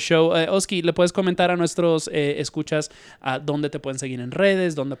bienvenido en este show. Oski, ¿le puedes comentar a nuestros escuchas dónde te pueden seguir en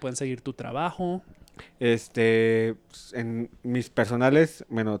redes, dónde pueden seguir tu trabajo? En mis personales,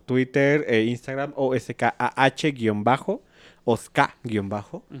 Twitter e Instagram, OSKAH_ Oscar_,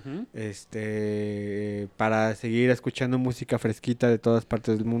 Uh-huh. para seguir escuchando música fresquita de todas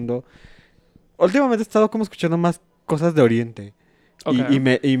partes del mundo. Últimamente he estado como escuchando más cosas de Oriente.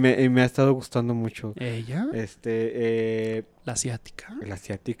 Okay. Y me ha estado gustando mucho. ¿Ella? La asiática. La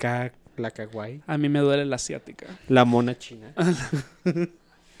asiática, la kawaii. A mí me duele la asiática. La mona china.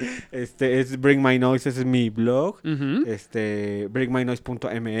 Es Bring My Noise, ese es mi blog. Uh-huh.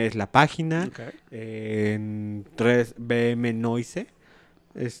 Bringmynoise.me es la página. Okay. En 3BM Noise.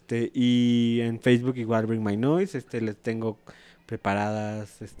 Y en Facebook igual Bring My Noise. Les tengo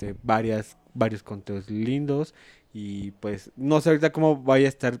preparadas varios contenidos lindos. Y pues no sé ahorita cómo vaya a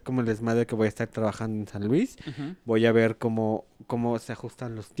estar, como el desmadre que voy a estar trabajando en San Luis. Uh-huh. Voy a ver cómo se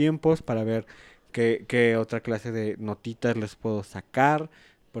ajustan los tiempos para ver qué otra clase de notitas les puedo sacar.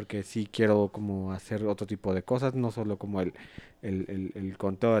 Porque sí quiero como hacer otro tipo de cosas, no solo como el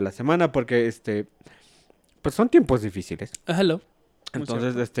conteo de la semana, porque pues son tiempos difíciles. Hello.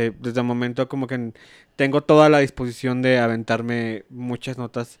 Entonces, desde el momento como que tengo toda la disposición de aventarme muchas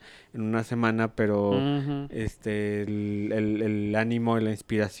notas en una semana, pero Uh-huh. El ánimo y la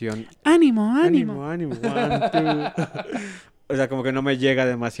inspiración. ¡Ánimo! One, two. O sea, como que no me llega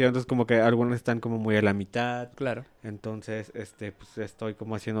demasiado, entonces como que algunos están como muy a la mitad. Claro. Entonces, pues estoy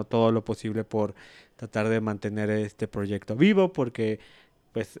como haciendo todo lo posible por tratar de mantener este proyecto vivo, porque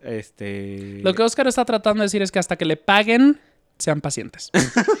pues Lo que Oscar está tratando de decir es que hasta que le paguen, sean pacientes.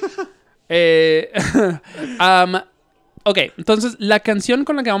 Ok, entonces la canción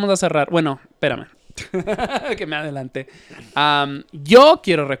con la que vamos a cerrar... Bueno, espérame. Que me adelante. Yo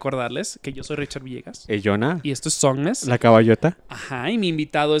quiero recordarles que yo soy Richard Villegas. Jonah. Y esto es Songness. La caballota. Ajá, y mi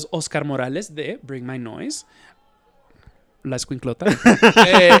invitado es Oscar Morales de Bring My Noise. La escuinclota.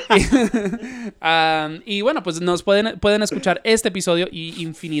 Y bueno, pues nos pueden escuchar este episodio y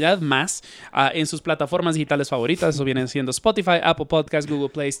infinidad más en sus plataformas digitales favoritas. Eso vienen siendo Spotify, Apple Podcasts, Google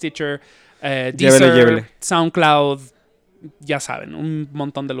Play, Stitcher, Deezer, llévele. SoundCloud, ya saben, un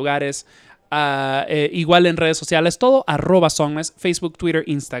montón de lugares. Igual en redes sociales, todo @Songness, Facebook, Twitter,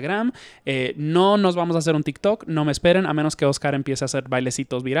 Instagram. No nos vamos a hacer un TikTok, no me esperen, a menos que Oscar empiece a hacer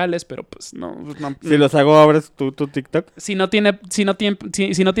bailecitos virales, pero pues no. Si los hago, abres tu TikTok. Si no tiene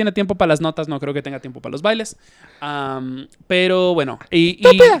tiempo para las notas, no creo que tenga tiempo para los bailes. Pero bueno,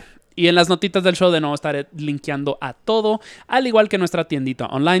 y en las notitas del show de nuevo estaré linkeando a todo, al igual que nuestra tiendita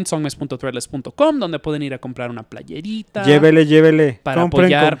online, songness.threadless.com, donde pueden ir a comprar una playerita. Llévele. Para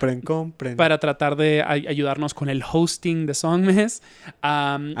compren. Para tratar de ayudarnos con el hosting de Songmess.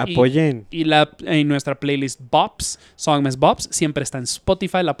 Apoyen. Y nuestra playlist Bops, Songmess Bops, siempre está en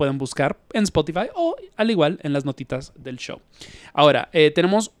Spotify. La pueden buscar en Spotify o al igual en las notitas del show. Ahora,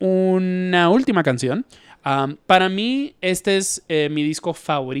 tenemos una última canción. Para mí, este es mi disco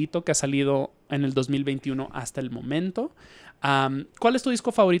favorito que ha salido en el 2021 hasta el momento. ¿Cuál es tu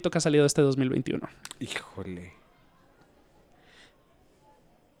disco favorito que ha salido este 2021? Híjole.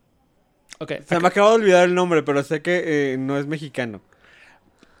 Ok. Se me acaba de olvidar el nombre, pero sé que no es mexicano.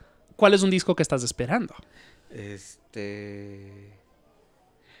 ¿Cuál es un disco que estás esperando?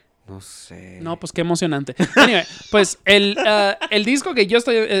 No sé. No, pues qué emocionante. Anyway, pues el disco que yo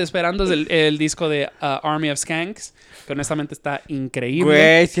estoy esperando es el disco de Army of Skanks, que honestamente está increíble.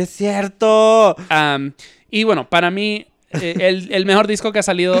 Güey, sí es cierto. Y bueno, para mí, el mejor disco que ha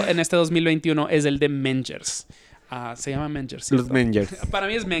salido en este 2021 es el de Mengers. Se llama Mengers. ¿Cierto? Los Mengers. Para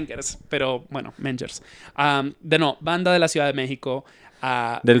mí es Mengers, pero bueno, Mengers. Banda de la Ciudad de México.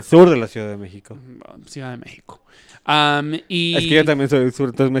 Del sur de la Ciudad de México. Ciudad de México. Y... Es que yo también soy del sur,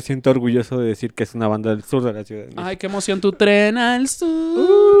 entonces me siento orgulloso de decir que es una banda del sur de la Ciudad de México. Ay, qué emoción, tu tren al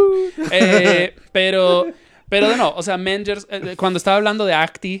sur. Pero no, o sea, Mengers, cuando estaba hablando de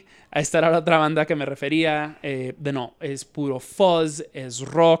Acti, esta era la otra banda que me refería. Es puro fuzz, es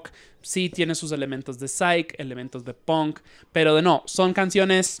rock. Sí, tiene sus elementos de psych, elementos de punk, pero son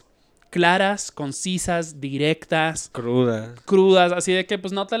canciones claras, concisas, directas, crudas, así de que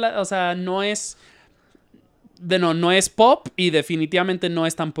pues no es no es pop y definitivamente no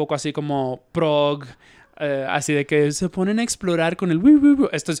es tampoco así como prog, así de que se ponen a explorar con el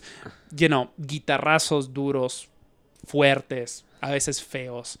esto es guitarrazos duros, fuertes, a veces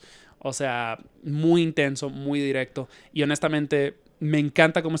feos, o sea, muy intenso, muy directo, y honestamente me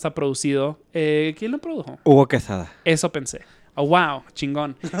encanta cómo está producido. ¿Quién lo produjo? Hugo Quesada. Eso pensé. Oh, wow,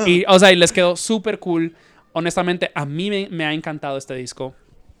 chingón. Y les quedó súper cool. Honestamente, a mí me ha encantado este disco.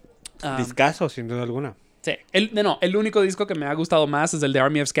 Discazo, sin duda alguna. Sí. El único disco que me ha gustado más es el de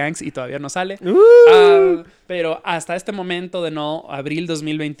Army of Skanks y todavía no sale. Pero hasta este momento, abril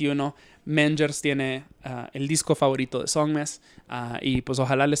 2021, Mengers tiene el disco favorito de Songmes. Y pues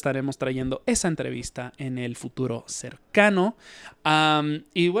ojalá le estaremos trayendo esa entrevista en el futuro cercano.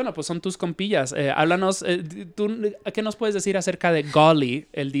 Y bueno, pues son tus compillas. Háblanos, ¿qué nos puedes decir acerca de Golly,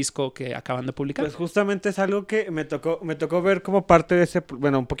 el disco que acaban de publicar? Pues justamente es algo que me tocó ver como parte de ese,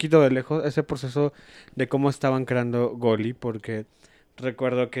 un poquito de lejos, ese proceso de cómo estaban creando Golly, porque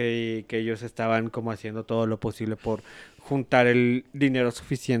recuerdo que ellos estaban como haciendo todo lo posible por juntar el dinero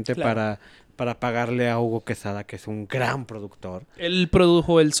suficiente para pagarle a Hugo Quesada, que es un gran productor. Él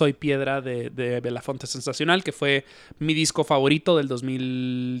produjo el Soy Piedra de Belafonte Sensacional, que fue mi disco favorito del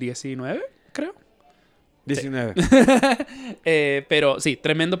 2019, creo. 19. Sí. Pero sí,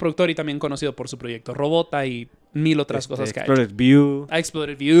 tremendo productor y también conocido por su proyecto Robota y mil otras cosas que ha hecho.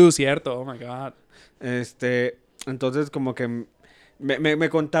 Exploded View, cierto. Oh my God. Entonces como que me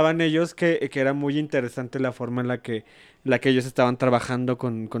contaban ellos que era muy interesante la forma en la que ellos estaban trabajando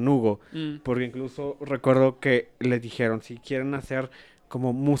con Hugo. Porque incluso recuerdo que le dijeron, si quieren hacer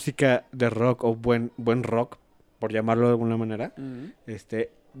como música de rock o buen rock, por llamarlo de alguna manera,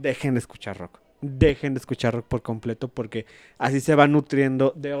 dejen de escuchar rock. Dejen de escuchar rock por completo, porque así se van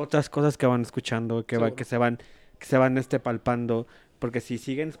nutriendo de otras cosas que van escuchando, que se van palpando. Porque si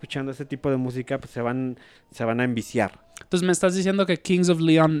siguen escuchando ese tipo de música, pues se van a enviciar. Entonces, ¿me estás diciendo que Kings of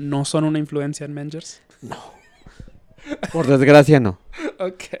Leon no son una influencia en Mengers? No. Por desgracia, no.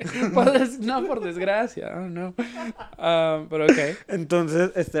 Ok. No, por desgracia. No. Pero ok.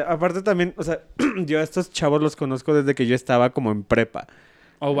 Entonces, aparte también, o sea, yo a estos chavos los conozco desde que yo estaba como en prepa.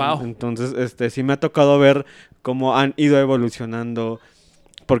 Oh, wow. Entonces, sí me ha tocado ver cómo han ido evolucionando.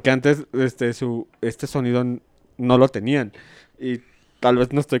 Porque antes, este sonido no lo tenían. Y tal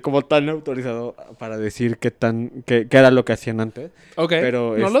vez no estoy como tan autorizado para decir qué era lo que hacían antes. Ok,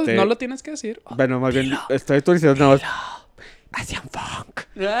 pero no lo tienes que decir. Bueno, más bien estoy autorizado nada más. Hacían funk.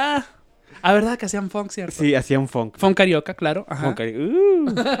 ¿Verdad que hacían funk, cierto? Sí, hacían funk. Funk carioca, claro. Ajá.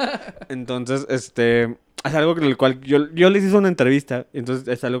 Entonces, es algo con el cual yo les hice una entrevista. Entonces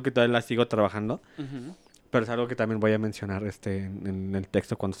es algo que todavía la sigo trabajando. Pero es algo que también voy a mencionar en el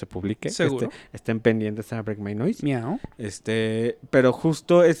texto cuando se publique. Seguro. Estén pendientes a Break My Noise. Miau. Pero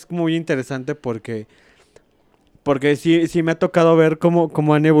justo es muy interesante porque sí me ha tocado ver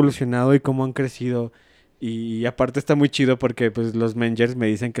cómo han evolucionado y cómo han crecido. Y aparte está muy chido porque pues los Mengers me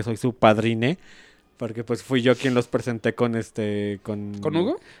dicen que soy su padrine. Porque pues fui yo quien los presenté con ¿Con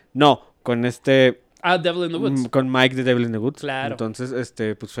Hugo? No, con Devil in the Woods. Con Mike de Devil in the Woods. Claro. Entonces,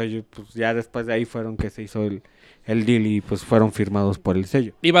 pues ya después de ahí fueron que se hizo el deal y pues fueron firmados por el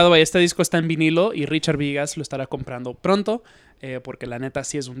sello. Y by the way, este disco está en vinilo y Richard Villegas lo estará comprando pronto. Porque la neta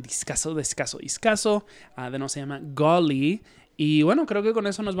sí es un discazo. Se llama Golly. Y bueno, creo que con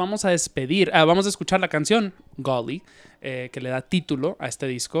eso nos vamos a despedir. Vamos a escuchar la canción Golly, que le da título a este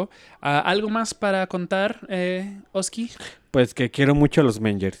disco. ¿Algo más para contar, Oski? Pues que quiero mucho a los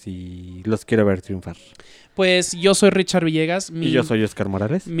Mengers y los quiero ver triunfar. Pues yo soy Richard Villegas. Y yo soy Oscar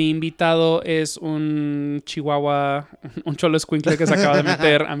Morales. Mi invitado es un chihuahua, un cholo escuincle que se acaba de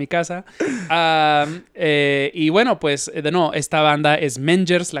meter a mi casa. Y bueno, pues de nuevo, esta banda es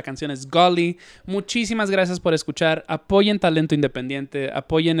Mengers, la canción es Golly. Muchísimas gracias por escuchar. Apoyen talento independiente,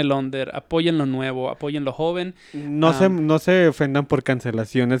 apoyen el under, apoyen lo nuevo, apoyen lo joven. No se ofendan por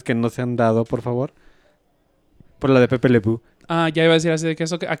cancelaciones que no se han dado, por favor. Por la de Pepe Le Pew. Ya iba a decir así de que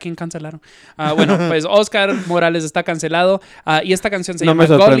eso, ¿a quién cancelaron? Bueno, pues Oscar Morales está cancelado. Y esta canción se llama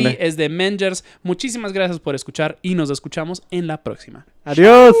Golly, es de Mengers. Muchísimas gracias por escuchar y nos escuchamos en la próxima.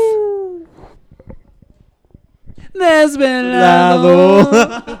 ¡Adiós! Desvelado.